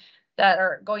siblings and that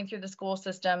are going through the school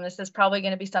system, this is probably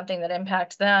going to be something that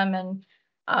impacts them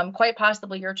and quite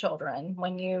possibly your children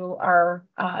when you are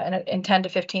in 10 to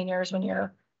 15 years when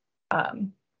you're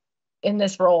in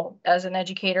this role as an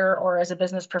educator or as a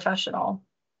business professional.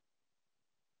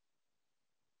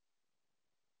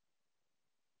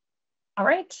 All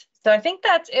right, so I think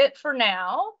that's it for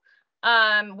now.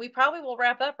 We probably will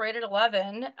wrap up right at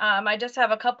 11. I just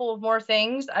have a couple of more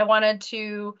things I wanted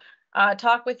to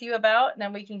talk with you about, and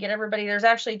then we can get everybody. There's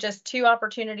actually just 2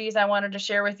 opportunities I wanted to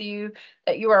share with you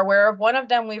that you are aware of. One of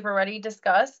them we've already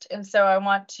discussed, and so I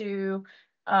want to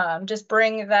just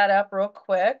bring that up real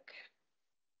quick.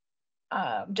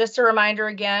 Just a reminder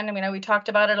again, we talked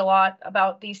about it a lot,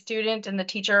 about the student and the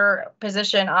teacher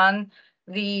position on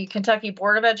the Kentucky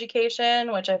Board of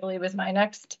Education, which I believe is my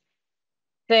next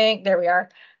thing. There we are.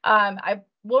 I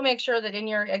will make sure that in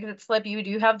your exit slip, you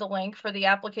do have the link for the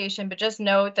application, but just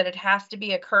note that it has to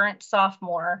be a current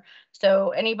sophomore.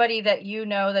 So anybody that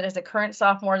that is a current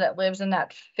sophomore that lives in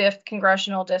that 5th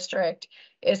congressional district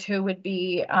is who would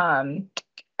be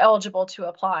eligible to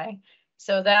apply.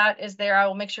 So that is there. I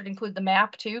will make sure to include the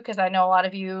map too, because I know a lot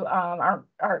of you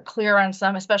aren't clear on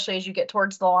some, especially as you get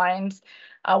towards the lines,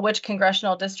 which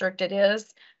congressional district it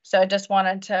is. So I just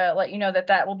wanted to let you know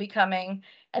that will be coming.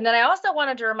 And then I also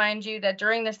wanted to remind you that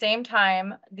during the same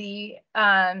time, we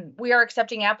are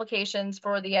accepting applications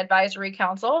for the advisory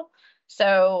council.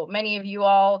 So many of you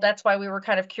all, that's why we were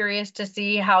kind of curious to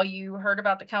see how you heard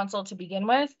about the council to begin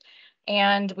with.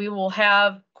 And we will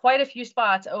have quite a few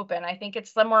spots open. I think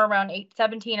it's somewhere around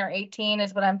 17 or 18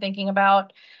 is what I'm thinking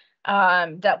about,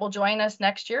 that will join us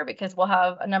next year, because we'll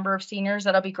have a number of seniors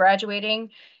that'll be graduating.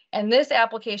 And this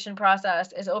application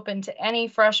process is open to any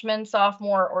freshman,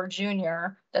 sophomore, or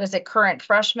junior that is a current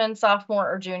freshman, sophomore,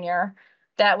 or junior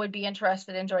that would be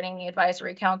interested in joining the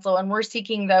advisory council. And we're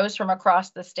seeking those from across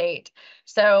the state.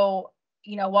 So,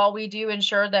 while we do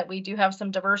ensure that we do have some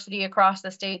diversity across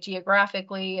the state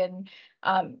geographically and,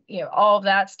 all of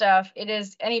that stuff, it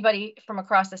is anybody from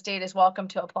across the state is welcome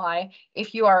to apply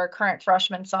if you are a current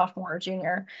freshman, sophomore, or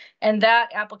junior. And that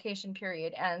application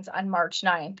period ends on March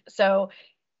 9th. So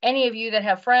any of you that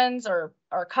have friends or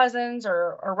cousins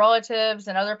or relatives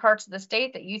in other parts of the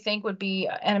state that you think would be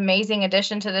an amazing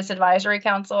addition to this advisory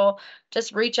council,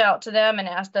 just reach out to them and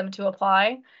ask them to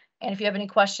apply. And if you have any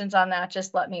questions on that,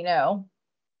 just let me know.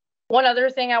 One other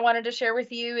thing I wanted to share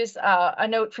with you is a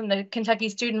note from the Kentucky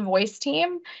Student Voice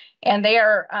team, and they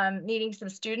are needing some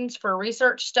students for a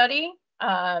research study.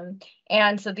 And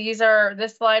so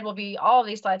all of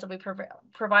these slides will be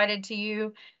provided to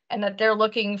you, and that they're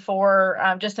looking for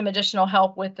just some additional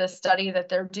help with the study that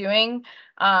they're doing.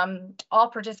 All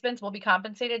participants will be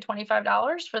compensated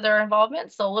 $25 for their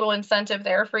involvement, so a little incentive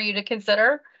there for you to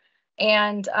consider.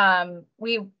 And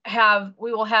we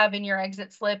will have in your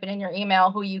exit slip and in your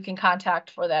email who you can contact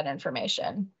for that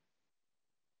information.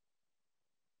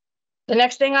 The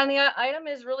next thing on the item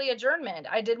is really adjournment.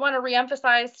 I did want to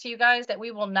reemphasize to you guys that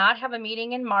we will not have a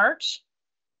meeting in March.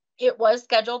 It was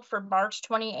scheduled for March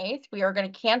 28th. We are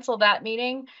going to cancel that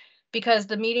meeting because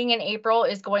the meeting in April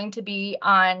is going to be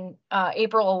on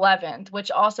April 11th,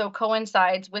 which also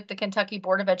coincides with the Kentucky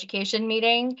Board of Education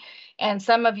meeting. And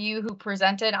some of you who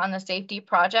presented on the safety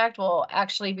project will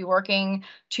actually be working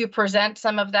to present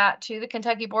some of that to the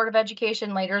Kentucky Board of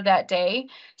Education later that day.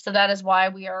 So that is why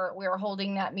we are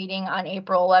holding that meeting on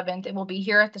April 11th. It will be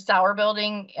here at the Sauer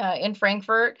Building in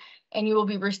Frankfort, and you will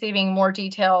be receiving more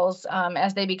details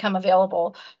as they become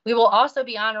available. We will also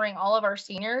be honoring all of our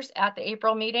seniors at the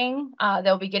April meeting.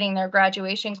 They'll be getting their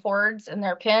graduation cords and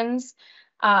their pins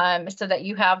so that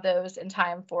you have those in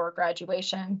time for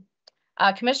graduation.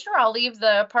 Commissioner, I'll leave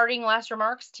the parting last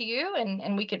remarks to you,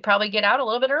 and we could probably get out a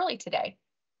little bit early today.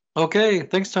 Okay,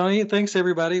 thanks, Tony. Thanks,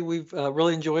 everybody. We've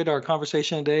really enjoyed our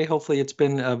conversation today. Hopefully it's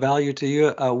been of value to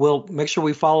you. We'll make sure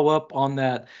we follow up on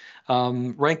that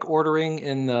rank ordering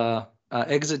in the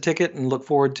exit ticket and look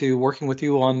forward to working with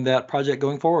you on that project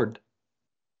going forward.